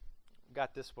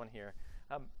got this one here.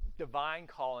 Divine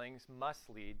callings must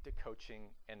lead to coaching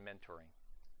and mentoring.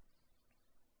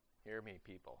 Hear me,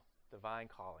 people. Divine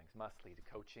callings must lead to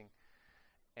coaching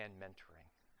and mentoring.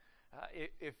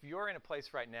 If you're in a place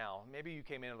right now, maybe you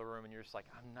came into the room and you're just like,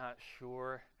 I'm not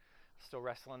sure, still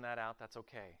wrestling that out, that's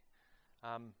okay.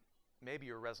 Maybe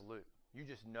you're resolute. You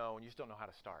just know and you just don't know how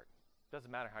to start.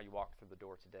 Doesn't matter how you walk through the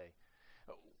door today.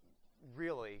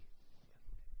 Really,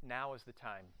 now is the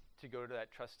time to go to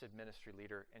that trusted ministry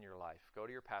leader in your life. Go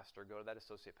to your pastor, go to that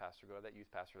associate pastor, go to that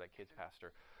youth pastor, that kids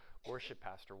pastor, worship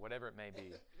pastor, whatever it may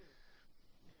be.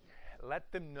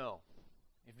 Let them know.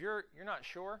 If you're not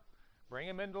sure, bring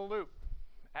them into the loop.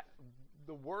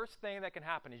 The worst thing that can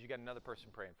happen is you got another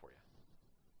person praying for you.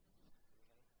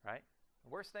 Right?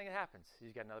 The worst thing that happens is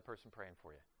you got another person praying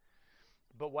for you.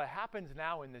 But what happens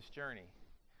now in this journey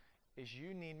is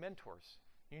you need mentors.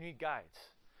 You need guides.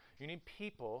 You need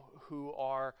people who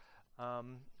are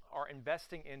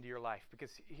investing into your life.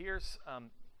 Because here's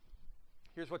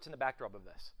what's in the backdrop of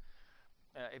this.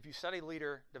 If you study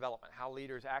leader development, how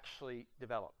leaders actually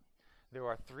develop, there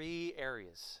are 3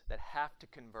 areas that have to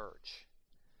converge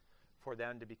for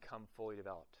them to become fully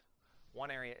developed. One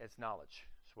area is knowledge.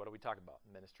 So what are we talking about?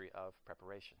 Ministry of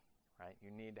preparation, right?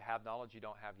 You need to have knowledge you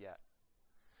don't have yet.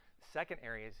 The second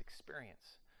area is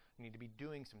experience. You need to be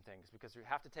doing some things because you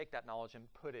have to take that knowledge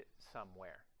and put it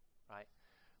somewhere, right?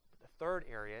 But the third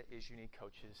area is you need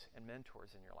coaches and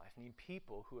mentors in your life. You need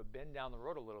people who have been down the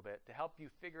road a little bit to help you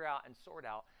figure out and sort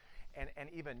out and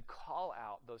even call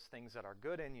out those things that are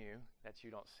good in you that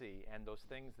you don't see, and those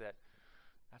things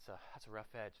that's a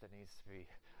rough edge that needs to be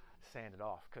sanded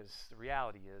off, because the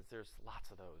reality is there's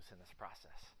lots of those in this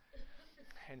process.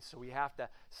 And so we have to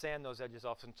sand those edges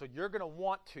off. And so you're going to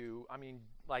want to,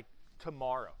 like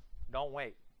tomorrow, don't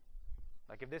wait.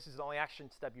 Like if this is the only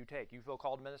action step you take, you feel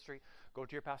called to ministry, go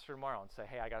to your pastor tomorrow and say,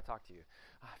 hey, I got to talk to you.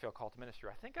 I feel called to ministry.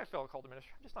 I think I feel called to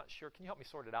ministry. I'm just not sure. Can you help me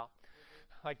sort it out?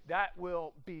 Like that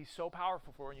will be so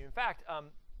powerful for you. In fact,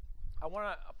 I want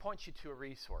to point you to a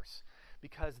resource,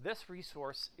 because this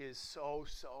resource is so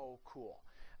cool.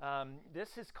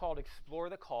 This is called Explore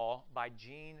the Call by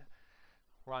Gene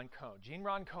Roncone. Gene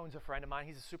Roncone's a friend of mine.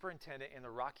 He's a superintendent in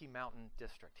the Rocky Mountain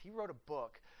District. He wrote a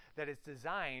book that is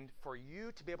designed for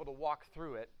you to be able to walk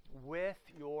through it with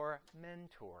your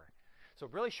mentor. So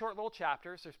really short little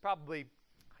chapters. There's probably,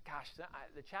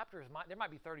 the chapters, there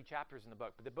might be 30 chapters in the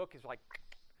book, but the book is like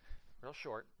real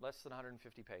short, less than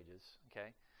 150 pages,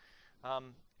 okay?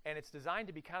 And it's designed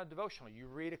to be kind of devotional. You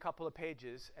read a couple of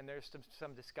pages and there's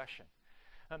some discussion.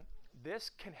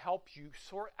 This can help you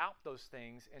sort out those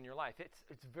things in your life.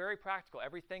 It's very practical.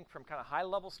 Everything from kind of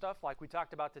high-level stuff like we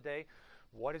talked about today,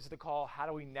 what is the call, how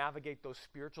do we navigate those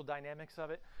spiritual dynamics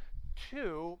of it,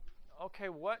 to, okay,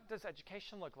 what does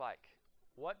education look like?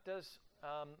 What does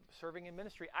serving in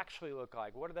ministry actually look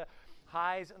like? What are the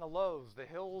highs and the lows, the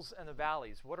hills and the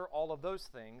valleys? What are all of those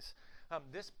things?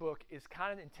 This book is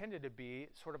kind of intended to be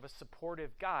sort of a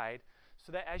supportive guide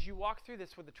so that as you walk through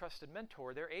this with a trusted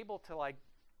mentor, they're able to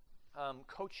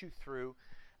coach you through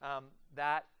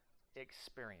that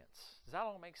experience. Does that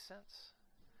all make sense?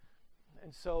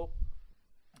 And so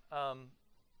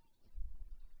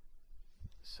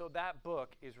that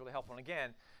book is really helpful. And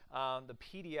again, the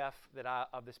PDF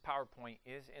of this PowerPoint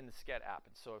is in the Sched app.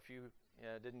 And so if you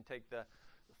didn't take the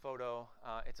photo,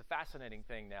 it's a fascinating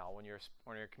thing now when you're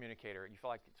a communicator. You feel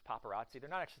like it's paparazzi. They're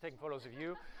not actually taking photos of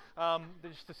you.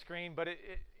 They're just a screen, but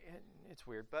it's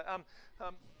weird. But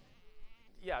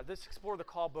this Explore the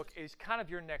Call book is kind of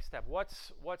your next step.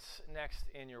 What's next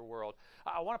in your world?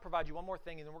 I want to provide you one more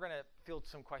thing, and then we're going to field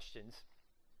some questions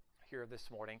here this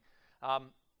morning.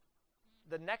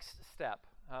 The next step,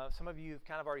 some of you have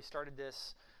kind of already started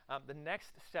this. The next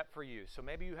step for you, so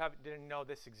maybe you didn't know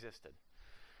this existed.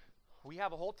 We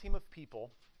have a whole team of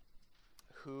people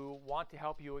who want to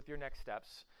help you with your next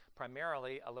steps,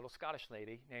 primarily a little Scottish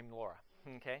lady named Laura,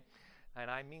 okay?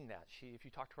 And I mean that. If you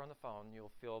talk to her on the phone,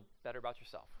 you'll feel better about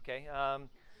yourself, okay?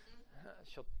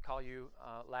 She'll call you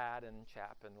lad and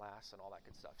chap and lass and all that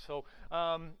good stuff. So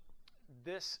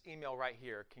this email right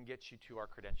here can get you to our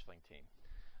credentialing team.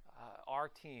 Our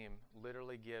team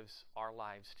literally gives our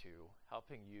lives to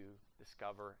helping you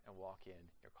discover and walk in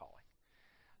your calling.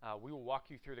 We will walk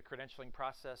you through the credentialing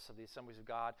process of the Assemblies of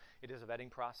God. It is a vetting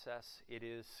process. It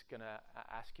is going to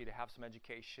ask you to have some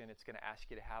education. It's going to ask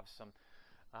you to have some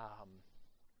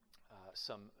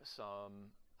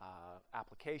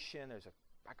application. There's a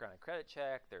background and credit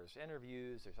check. There's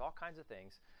interviews. There's all kinds of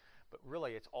things. But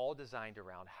really, it's all designed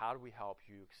around how do we help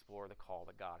you explore the call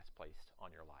that God has placed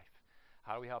on your life?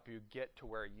 How do we help you get to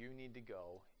where you need to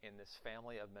go in this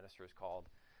family of ministers called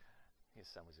the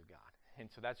Assemblies of God? And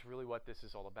so that's really what this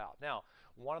is all about. Now,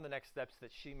 one of the next steps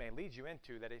that she may lead you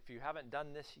into, that if you haven't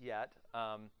done this yet,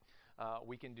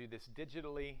 we can do this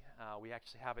digitally. We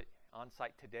actually have it on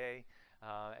site today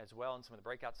as well in some of the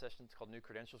breakout sessions called New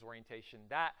Credentials Orientation.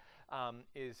 That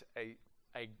is I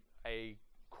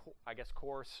guess,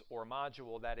 course or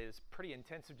module that is pretty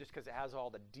intensive just because it has all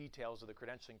the details of the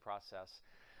credentialing process.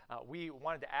 We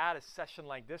wanted to add a session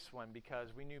like this one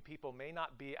because we knew people may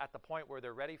not be at the point where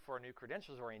they're ready for a new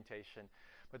credentials orientation,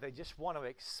 but they just want to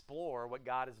explore what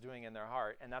God is doing in their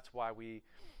heart, and that's why we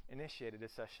initiated a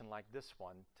session like this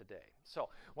one today. So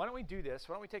why don't we do this?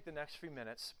 Why don't we take the next few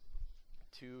minutes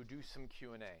to do some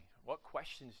Q&A? What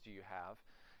questions do you have?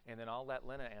 And then I'll let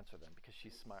Lena answer them because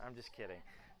she's smart. I'm just kidding.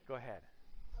 Go ahead.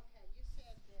 Okay, you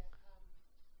said that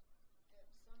at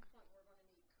some point we're going to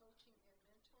need coaching and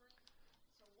mentoring.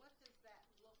 So what does that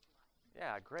look like?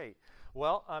 Yeah, great.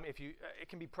 Well, it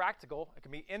can be practical, it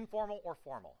can be informal or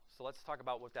formal. So let's talk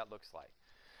about what that looks like.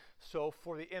 So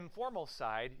for the informal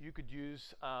side, you could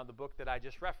use the book that I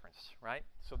just referenced, right?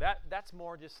 So that's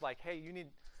more just like, hey,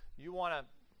 you want to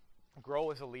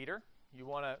grow as a leader, you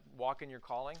want to walk in your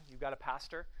calling, you've got a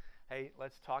pastor. Hey,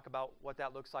 let's talk about what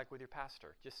that looks like with your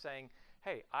pastor. Just saying,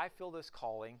 hey, I feel this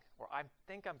calling, or I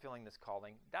think I'm feeling this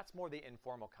calling. That's more the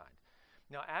informal kind.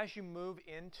 Now, as you move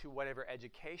into whatever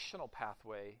educational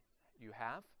pathway you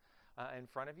have in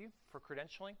front of you for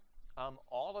credentialing,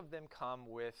 all of them come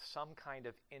with some kind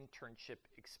of internship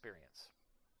experience.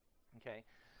 Okay,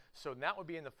 so that would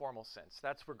be in the formal sense.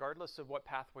 That's regardless of what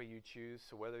pathway you choose.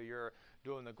 So whether you're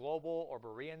doing the global or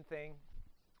Berean thing,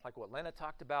 like what Lena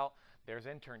talked about, there's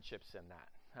internships in that.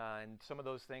 And some of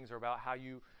those things are about how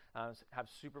you have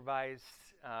supervised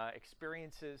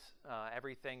experiences,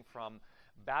 everything from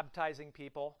baptizing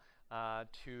people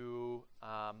to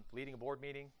leading a board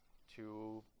meeting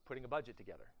to putting a budget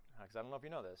together. Because I don't know if you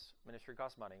know this, ministry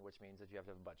costs money, which means that you have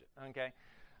to have a budget. Okay,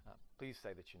 please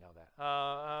say that you know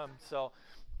that. So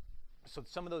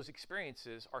some of those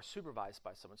experiences are supervised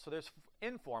by someone. So there's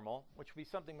informal, which would be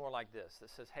something more like this that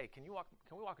says, hey, can we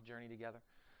walk a journey together?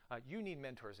 You need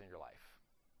mentors in your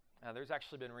life. There's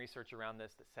actually been research around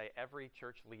this that say every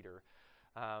church leader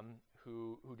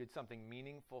who did something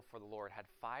meaningful for the Lord had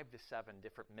 5 to 7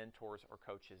 different mentors or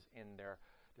coaches in their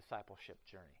discipleship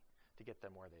journey to get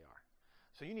them where they are.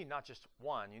 So you need not just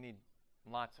one, you need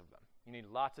lots of them. You need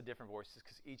lots of different voices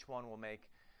because each one will make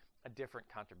a different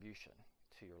contribution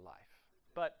to your life.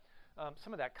 But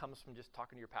some of that comes from just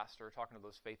talking to your pastor, talking to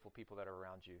those faithful people that are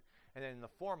around you. And then the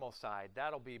formal side,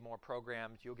 that'll be more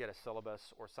programmed. You'll get a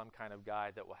syllabus or some kind of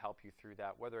guide that will help you through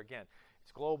that. Whether, again,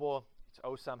 it's global, it's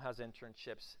OSUM has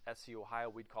internships, SC Ohio,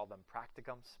 we'd call them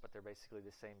practicums, but they're basically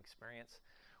the same experience,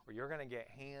 where you're going to get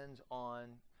hands-on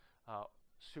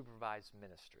supervised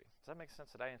ministry. Does that make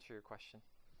sense? Did I answer your question?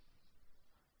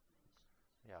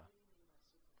 Yeah.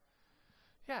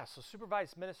 Yeah, so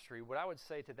supervised ministry, what I would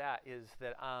say to that is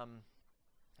that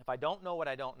if I don't know what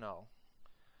I don't know,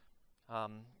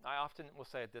 I often will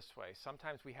say it this way.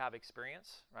 Sometimes we have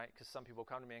experience, right? Because some people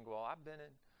come to me and go, well, I've been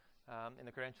in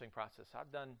the credentialing process.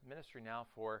 I've done ministry now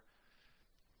for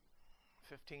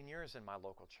 15 years in my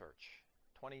local church,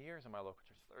 20 years in my local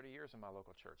church, 30 years in my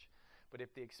local church. But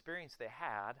if the experience they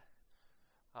had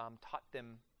taught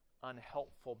them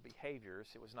unhelpful behaviors,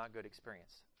 it was not good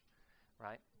experience,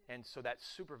 right? And so that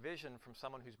supervision from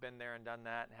someone who's been there and done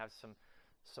that and has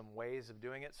some ways of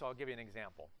doing it. So I'll give you an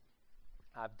example.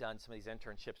 I've done some of these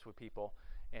internships with people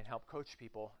and help coach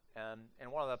people. And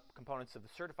one of the components of the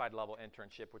certified level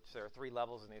internship, which there are 3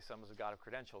 levels in the Assemblies of God of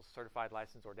credentials, certified,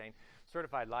 licensed, ordained.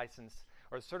 Certified license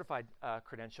or certified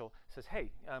credential says,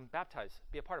 hey, baptize,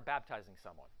 be a part of baptizing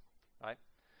someone, right?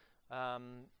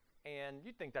 And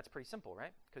you'd think that's pretty simple,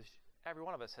 right? Because every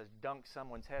one of us has dunked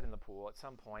someone's head in the pool at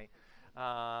some point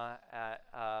at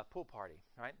a pool party,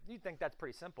 right? You'd think that's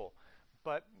pretty simple,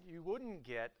 but you wouldn't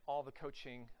get all the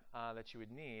coaching that you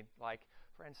would need. Like,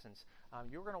 for instance,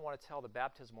 you're going to want to tell the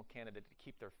baptismal candidate to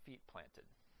keep their feet planted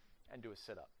and do a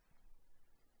sit-up.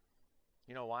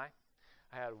 You know why?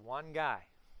 I had one guy,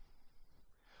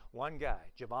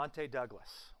 Javante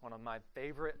Douglas, one of my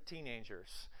favorite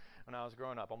teenagers when I was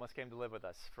growing up, almost came to live with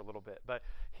us for a little bit. But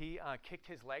he kicked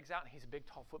his legs out, and he's a big,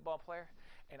 tall football player,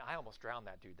 and I almost drowned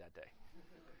that dude that day.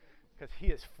 Because he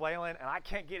is flailing, and I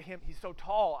can't get him, he's so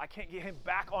tall, I can't get him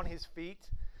back on his feet.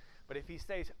 But if he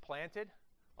stays planted,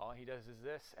 all he does is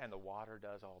this, and the water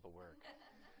does all the work,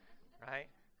 right?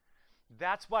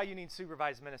 That's why you need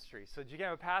supervised ministry. So you can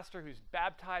have a pastor who's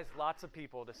baptized lots of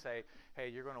people to say, hey,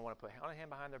 you're going to want to put one hand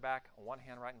behind their back, one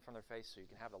hand right in front of their face so you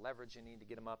can have the leverage you need to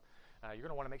get them up. You're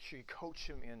going to want to make sure you coach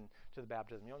them into the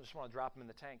baptism. You don't just want to drop them in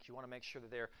the tank. You want to make sure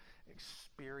that they're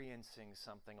experiencing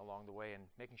something along the way and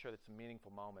making sure that it's a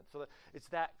meaningful moment. So it's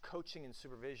that coaching and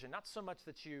supervision, not so much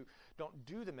that you don't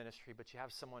do the ministry, but you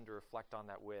have someone to reflect on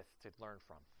that with, to learn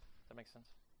from. Does that make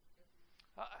sense?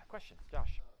 Question,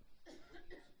 Josh. What do you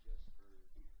suggest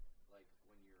for, like,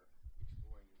 when you're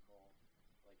exploring your call,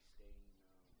 like staying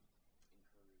encouraged and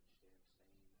staying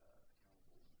accountable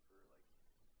for, like,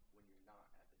 when you're not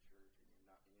at the church and you're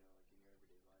not,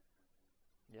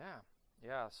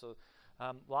 Yeah. So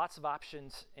lots of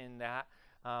options in that.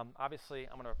 Obviously,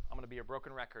 I'm gonna be a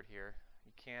broken record here.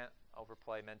 You can't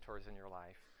overplay mentors in your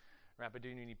life, right? But do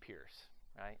you need peers,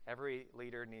 right? Every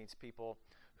leader needs people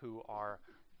who are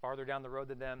farther down the road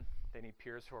than them. They need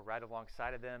peers who are right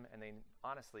alongside of them, and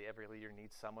honestly, every leader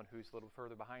needs someone who's a little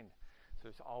further behind. So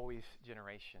there's always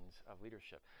generations of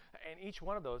leadership, and each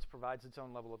one of those provides its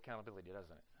own level of accountability,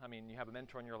 doesn't it? I mean, you have a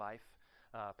mentor in your life,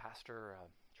 pastor,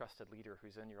 trusted leader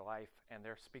who's in your life, and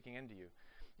they're speaking into you.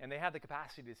 And they have the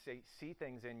capacity to see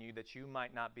things in you that you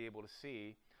might not be able to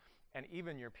see, and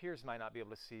even your peers might not be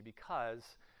able to see because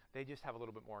they just have a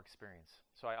little bit more experience.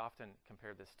 So I often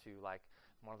compare this to, like,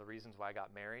 one of the reasons why I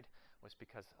got married was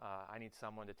because I need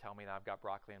someone to tell me that I've got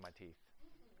broccoli in my teeth,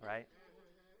 right?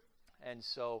 And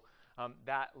so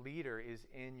that leader is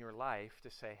in your life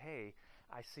to say, hey,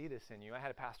 I see this in you. I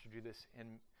had a pastor do this,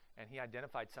 and he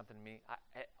identified something in me.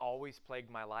 It always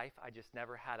plagued my life. I just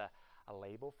never had a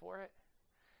label for it.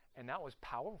 And that was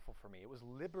powerful for me. It was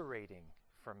liberating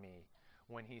for me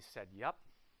when he said, yep,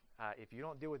 if you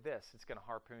don't deal with this, it's going to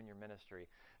harpoon your ministry.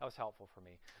 That was helpful for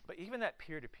me. But even that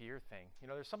peer-to-peer thing,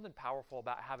 there's something powerful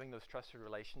about having those trusted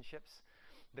relationships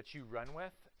that you run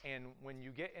with. And when you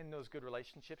get in those good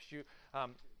relationships,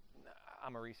 I'm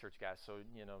a research guy, so,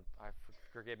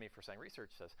 forgive me for saying research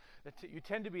says, that you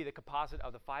tend to be the composite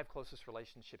of the 5 closest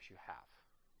relationships you have.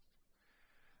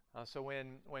 So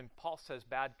when Paul says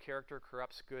bad character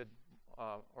corrupts good,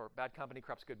 or bad company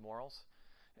corrupts good morals,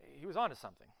 he was onto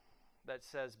something. That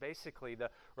says basically the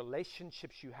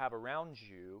relationships you have around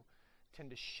you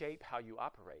tend to shape how you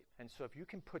operate. And so if you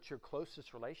can put your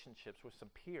closest relationships with some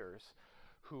peers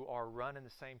who are running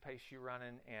the same pace you're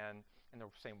running and in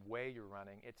the same way you're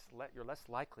running, you're less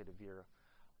likely to veer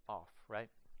off,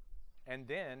 right? And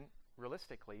then,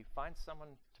 realistically, find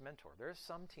someone to mentor. There's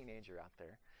some teenager out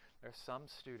there, there's some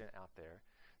student out there,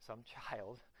 some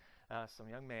child, some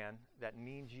young man that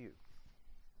needs you,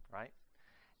 right?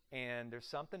 And there's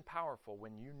something powerful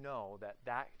when you know that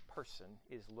that person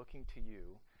is looking to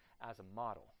you as a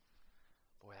model.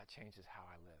 Boy, that changes how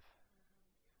I live.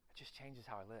 It just changes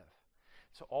how I live.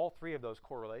 So all 3 of those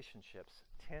core relationships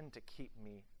tend to keep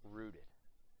me rooted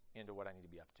into what I need to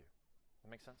be up to. That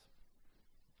make sense?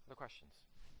 Other questions?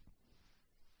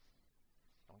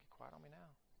 Don't get quiet on me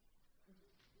now.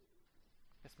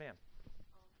 Yes, ma'am.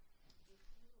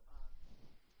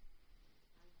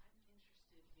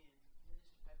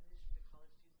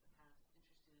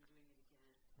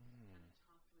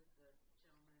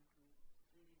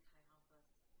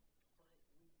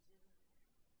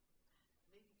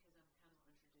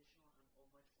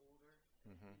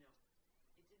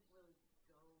 It didn't really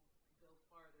go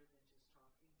farther than just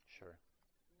talking. Sure.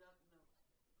 No,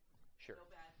 Sure. no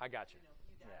bad. I got you.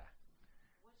 Yeah.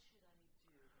 What should I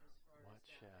do as far as What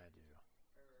should I do?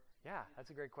 Yeah, that's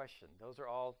a great question. Those are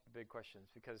all big questions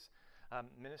because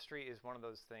ministry is one of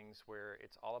those things where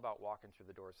it's all about walking through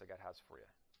the doors that God has for you,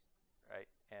 right?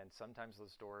 And sometimes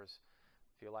those doors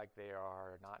feel like they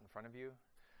are not in front of you.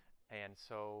 And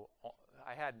so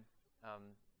I had a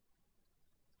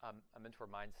mentor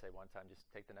of mine say one time, just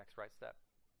take the next right step,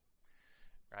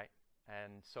 right?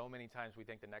 And so many times we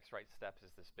think the next right step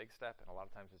is this big step, and a lot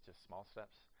of times it's just small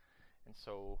steps. And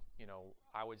so,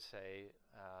 I would say,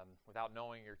 without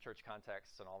knowing your church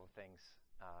context and all the things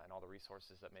and all the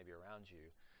resources that may be around you,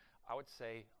 I would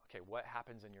say, okay, what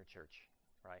happens in your church,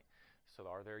 right? So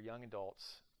are there young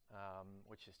adults,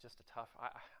 which is just a tough,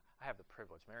 I have the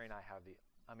privilege, Mary and I have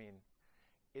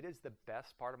it is the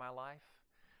best part of my life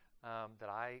that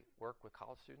I work with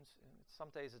college students. And some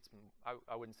days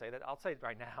I wouldn't say that. I'll say it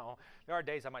right now. There are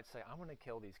days I might say, I'm going to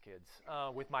kill these kids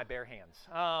with my bare hands.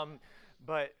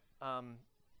 But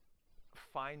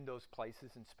find those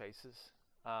places and spaces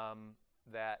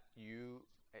that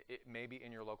it may be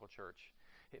in your local church.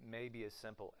 It may be as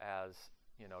simple as,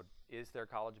 is there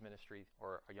college ministry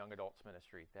or a young adults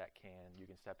ministry that you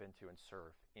can step into and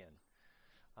serve in?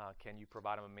 Can you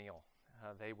provide them a meal?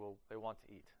 They want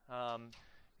to eat.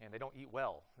 And they don't eat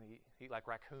well. They eat like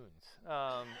raccoons.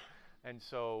 And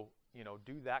so,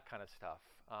 do that kind of stuff.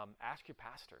 Ask your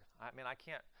pastor. I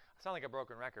sound like a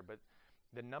broken record, but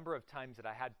the number of times that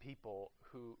I had people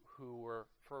who were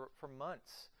for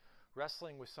months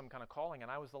wrestling with some kind of calling, and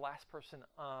I was the last person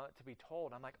to be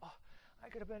told. I'm like, oh, I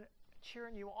could have been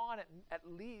cheering you on at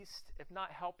least, if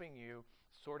not helping you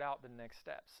sort out the next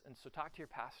steps. And so talk to your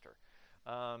pastor.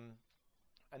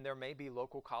 And there may be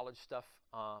local college stuff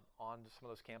on some of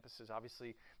those campuses.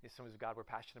 Obviously, the Assemblies of God, we're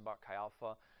passionate about Chi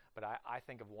Alpha, but I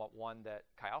think of one that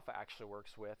Chi Alpha actually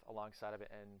works with alongside of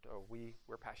it, and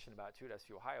we're passionate about it too at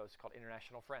SU Ohio. It's called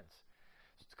International Friends.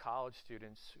 college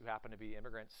students who happen to be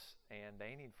immigrants, and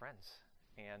they need friends.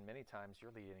 And many times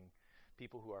you're leading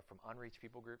people who are from unreached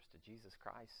people groups to Jesus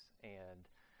Christ. And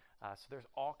so there's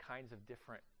all kinds of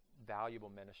different valuable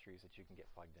ministries that you can get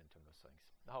plugged into in those things.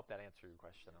 I hope that answered your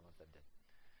question. I don't know if that did.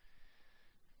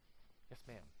 Yes,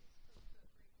 ma'am.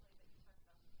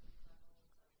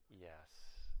 Yes,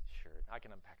 sure. I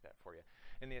can unpack that for you.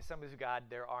 In the Assemblies of God,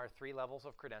 there are 3 levels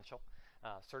of credential: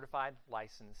 certified,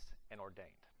 licensed, and ordained.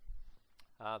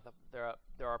 There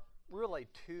are really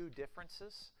 2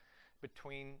 differences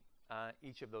between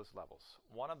each of those levels.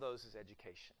 One of those is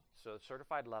education. So the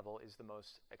certified level is the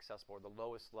most accessible, or the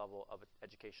lowest level of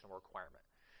educational requirement.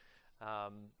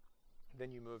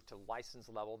 Then you move to licensed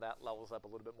level. That levels up a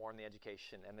little bit more in the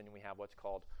education. And then we have what's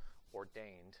called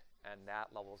ordained, and that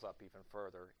levels up even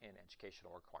further in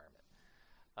educational requirement.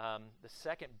 The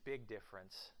second big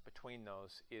difference between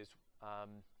those is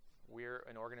we're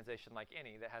an organization like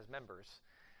any that has members,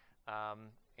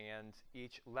 and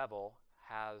each level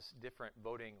has different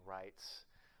voting rights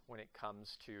when it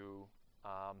comes to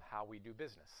how we do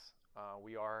business.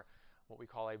 We are what we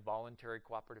call a voluntary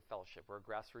cooperative fellowship. We're a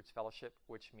grassroots fellowship,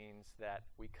 which means that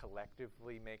we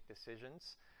collectively make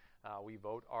decisions. We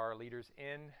vote our leaders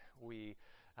in. We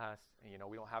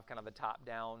don't have kind of a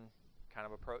top-down kind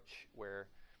of approach where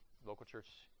local church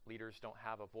leaders don't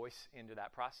have a voice into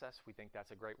that process. We think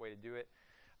that's a great way to do it.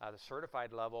 The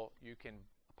certified level, you can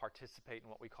participate in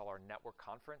what we call our network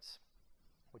conference,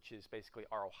 which is basically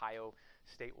our Ohio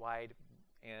statewide,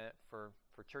 and for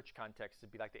church context,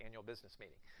 it'd be like the annual business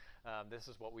meeting. This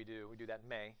is what we do. We do that in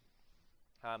May.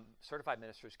 Certified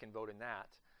ministers can vote in that,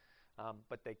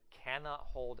 but they cannot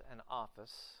hold an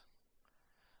office,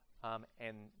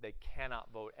 and they cannot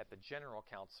vote at the General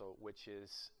Council, which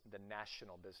is the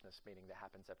national business meeting that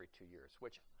happens every 2 years,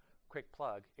 which, quick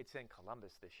plug, it's in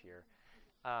Columbus this year.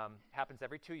 Happens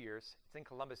every 2 years. It's in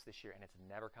Columbus this year, and it's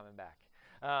never coming back.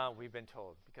 We've been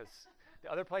told, because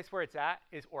the other place where it's at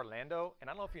is Orlando, and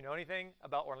I don't know if you know anything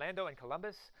about Orlando and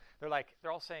Columbus.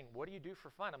 They're all saying, "What do you do for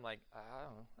fun?" I'm like, I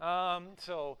don't know.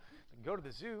 So go to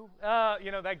the zoo.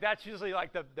 That's usually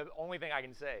like the only thing I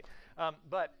can say.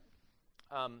 But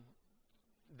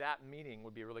that meeting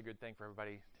would be a really good thing for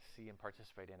everybody to see and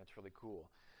participate in. It's really cool.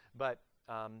 But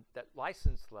that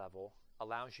license level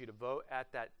allows you to vote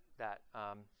at that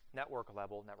network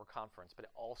level, network conference, but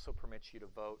it also permits you to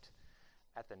vote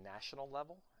at the national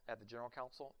level, at the General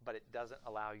Council, but it doesn't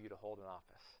allow you to hold an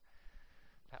office.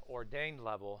 That ordained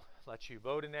level lets you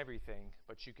vote in everything,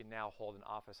 but you can now hold an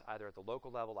office either at the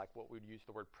local level, like what we'd use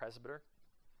the word presbyter.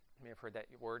 You may have heard that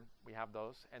word. We have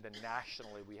those. And then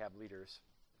nationally, we have leaders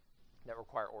that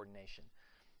require ordination.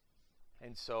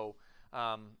 And so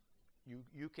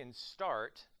you can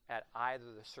start at either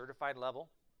the certified level,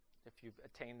 if you've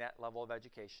attained that level of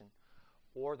education,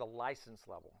 or the license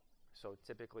level. So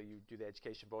typically you do the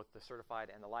education, both the certified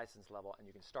and the license level, and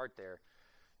you can start there.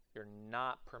 You're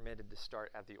not permitted to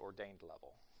start at the ordained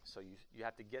level. So you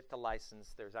have to get the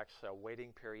license. There's actually a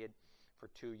waiting period for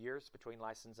 2 years between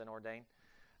license and ordained.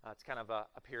 It's kind of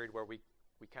a period where we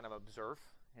kind of observe.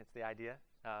 It's the idea.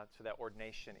 So that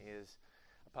ordination is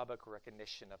a public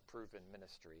recognition of proven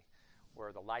ministry,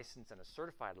 where the license and a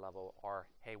certified level are,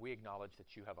 hey, we acknowledge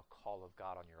that you have a call of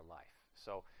God on your life.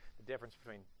 So the difference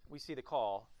between we see the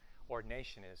call,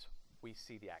 ordination is we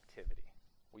see the activity.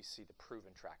 We see the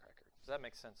proven track record. Does that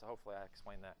make sense? So hopefully I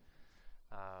explained that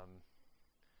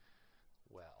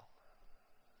well.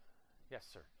 Yes,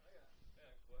 sir. I got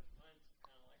a question. Mine's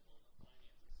kind of like on the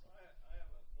finances. So I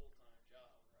have a full-time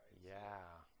job, right?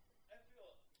 Yeah. So I feel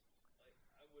like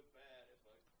I would bad if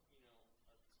a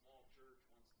small church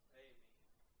wants to pay me,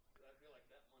 because I feel like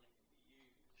that money can be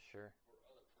used Sure. for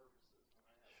other purposes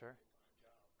when I have Sure. a full-time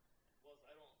job. Plus,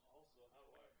 I don't. Also, how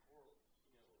do I correlate?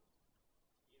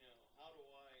 How do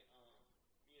I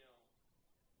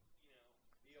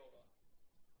be able to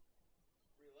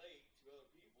relate to other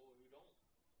people who don't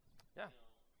Yeah.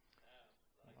 have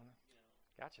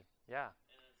Gotcha. Yeah.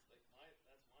 and it's like that's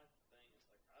my thing. It's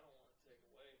like I don't want to take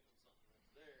away from something that's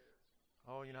theirs.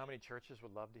 Oh, you know how many churches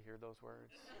would love to hear those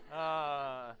words? But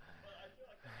I feel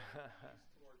like that can be used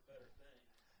toward better things.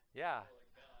 Yeah. For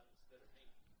like God instead of me.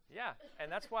 Yeah,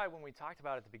 and that's why when we talked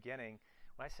about it at the beginning,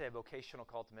 when I say a vocational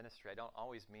call to ministry, I don't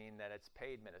always mean that it's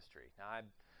paid ministry. Now,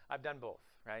 I've done both,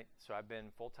 right? So I've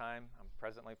been full-time. I'm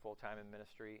presently full-time in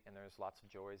ministry, and there's lots of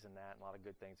joys in that and a lot of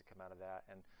good things that come out of that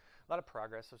and a lot of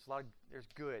progress. There's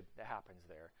good that happens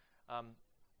there.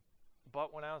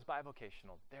 But when I was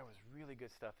bivocational, there was really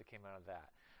good stuff that came out of that.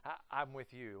 I'm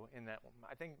with you in that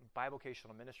I think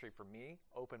bivocational ministry for me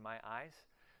opened my eyes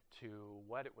to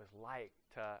what it was like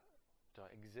to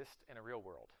exist in a real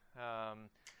world.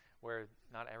 where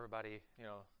not everybody,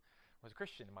 was a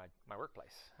Christian in my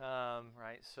workplace,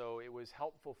 right? So it was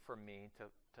helpful for me to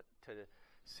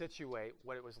situate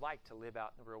what it was like to live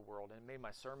out in the real world, and it made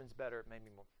my sermons better. It made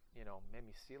me more, made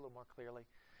me see a little more clearly.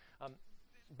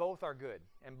 Both are good,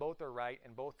 and both are right,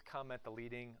 and both come at the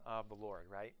leading of the Lord,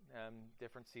 right?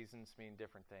 Different seasons mean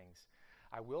different things.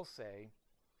 I will say,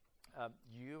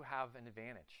 you have an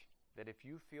advantage that if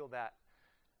you feel that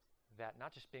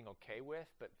not just being okay with,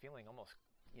 but feeling almost,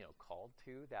 called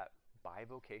to that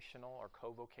bivocational or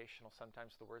co-vocational,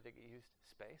 sometimes the word that gets used,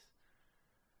 space,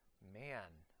 man,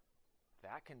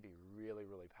 that can be really,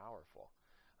 really powerful.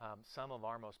 Some of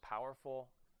our most powerful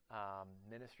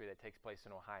ministry that takes place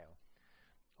in Ohio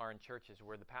are in churches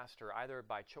where the pastor, either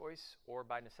by choice or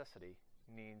by necessity,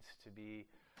 needs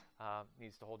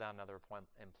to hold down another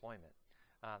employment.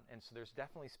 And so there's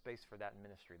definitely space for that in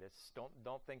ministry.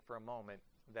 Don't think for a moment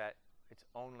that it's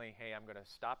only, hey, I'm going to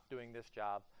stop doing this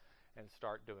job and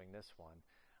start doing this one.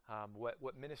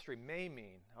 What ministry may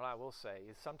mean, what I will say,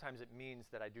 is sometimes it means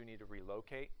that I do need to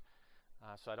relocate.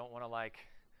 So I don't want to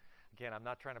again, I'm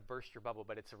not trying to burst your bubble,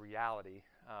 but it's a reality.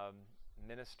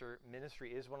 Ministry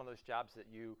is one of those jobs that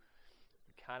you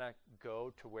kind of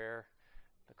go to where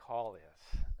the call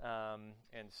is.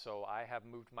 And so I have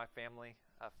moved my family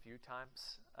a few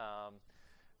times.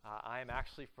 I am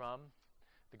actually from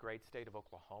the great state of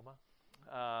Oklahoma.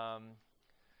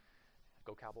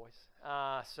 Go Cowboys.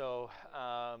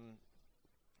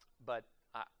 But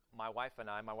my wife and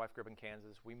I, my wife grew up in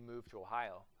Kansas. We moved to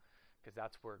Ohio because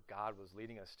that's where God was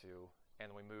leading us to.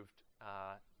 And we moved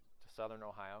to southern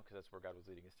Ohio because that's where God was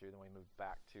leading us to. Then we moved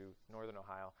back to northern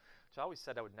Ohio. So I always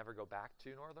said I would never go back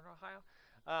to northern Ohio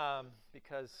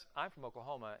because I'm from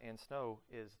Oklahoma and snow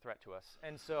is a threat to us.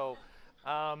 And so,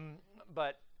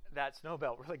 but that snow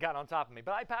belt really got on top of me.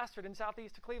 But I pastored in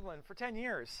southeast of Cleveland for 10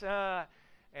 years.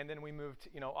 And then we moved,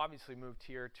 obviously moved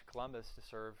here to Columbus to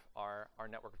serve our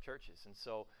network of churches. And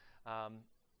so,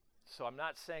 so I'm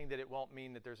not saying that it won't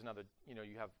mean that there's another,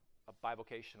 you have a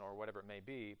bivocation or whatever it may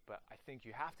be, but I think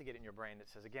you have to get it in your brain that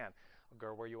says, again, I'll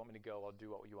go where you want me to go. I'll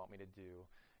do what you want me to do.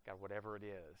 God, whatever it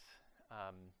is.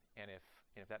 And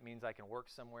if that means I can work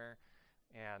somewhere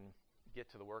and get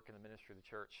to the work in the ministry of the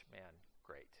church, man,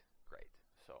 great.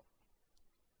 So,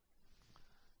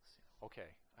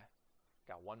 okay, I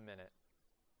got 1 minute.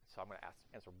 So I'm going to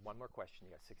answer one more question.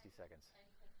 You got 60 seconds. I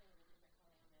just have kind of a different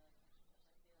calling on my other question,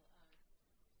 Josh.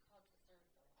 I feel called to serve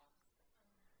the lost.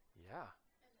 Yeah.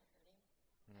 I'm not hurting. I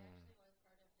actually was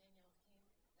part of Danielle's team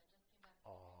that just came back.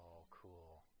 Oh,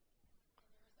 cool.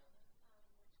 In Arizona,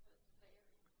 which was very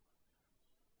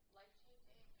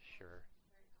life-changing. Sure.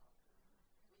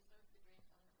 Very powerful. We served the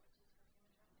dream seller, which is for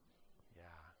human trafficking.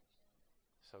 Yeah. Addiction.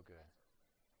 So good.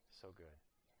 So good.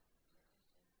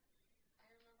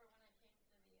 I remember when I came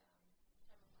to the summer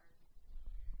park, and I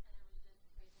was just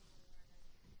praising the Lord, and I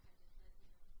just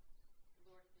said,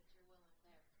 Lord, if it's your will, I'm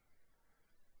there.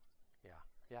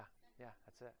 Yeah,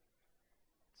 that's it.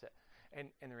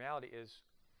 And the reality is,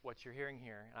 what you're hearing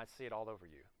here, and I see it all over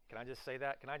you. Can I just say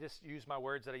that? Can I just use my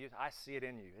words that I use? I see it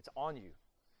in you. It's on you,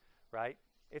 right?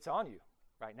 It's on you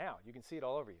right now. You can see it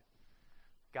all over you.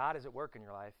 God is at work in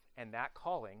your life, and that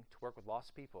calling to work with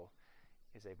lost people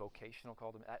is a vocational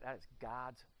call. That is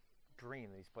God's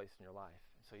dream that He's placed in your life.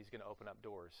 So He's going to open up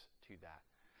doors to that.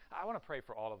 I want to pray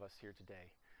for all of us here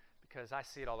today because I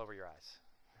see it all over your eyes.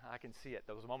 I can see it.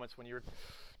 Those moments when you're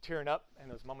tearing up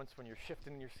and those moments when you're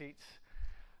shifting in your seats.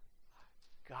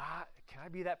 God, can I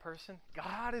be that person?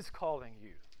 God is calling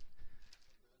you.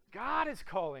 God is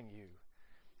calling you.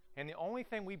 And the only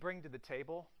thing we bring to the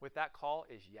table with that call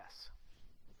is yes.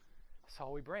 That's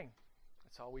all we bring.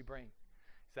 That's all we bring.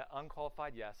 It's that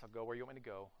unqualified yes. I'll go where you want me to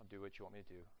go. I'll do what you want me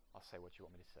to do. I'll say what you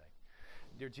want me to say.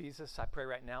 Dear Jesus, I pray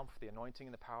right now for the anointing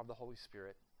and the power of the Holy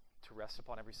Spirit to rest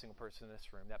upon every single person in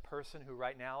this room. That person who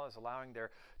right now is allowing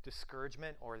their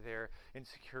discouragement or their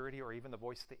insecurity or even the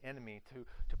voice of the enemy to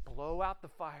blow out the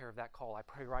fire of that call. I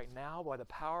pray right now by the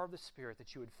power of the Spirit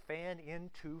that you would fan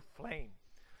into flame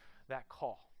that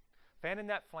call. Fan in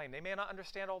that flame. They may not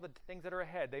understand all the things that are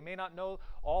ahead. They may not know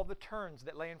all the turns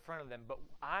that lay in front of them. But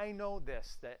I know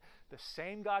this, that the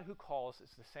same God who calls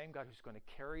is the same God who's going to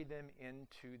carry them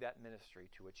into that ministry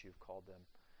to which you've called them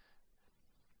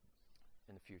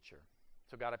in the future.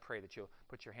 So God, I pray that you'll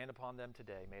put your hand upon them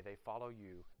today. May they follow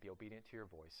you, be obedient to your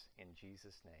voice. In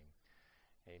Jesus' name,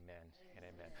 amen and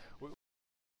amen.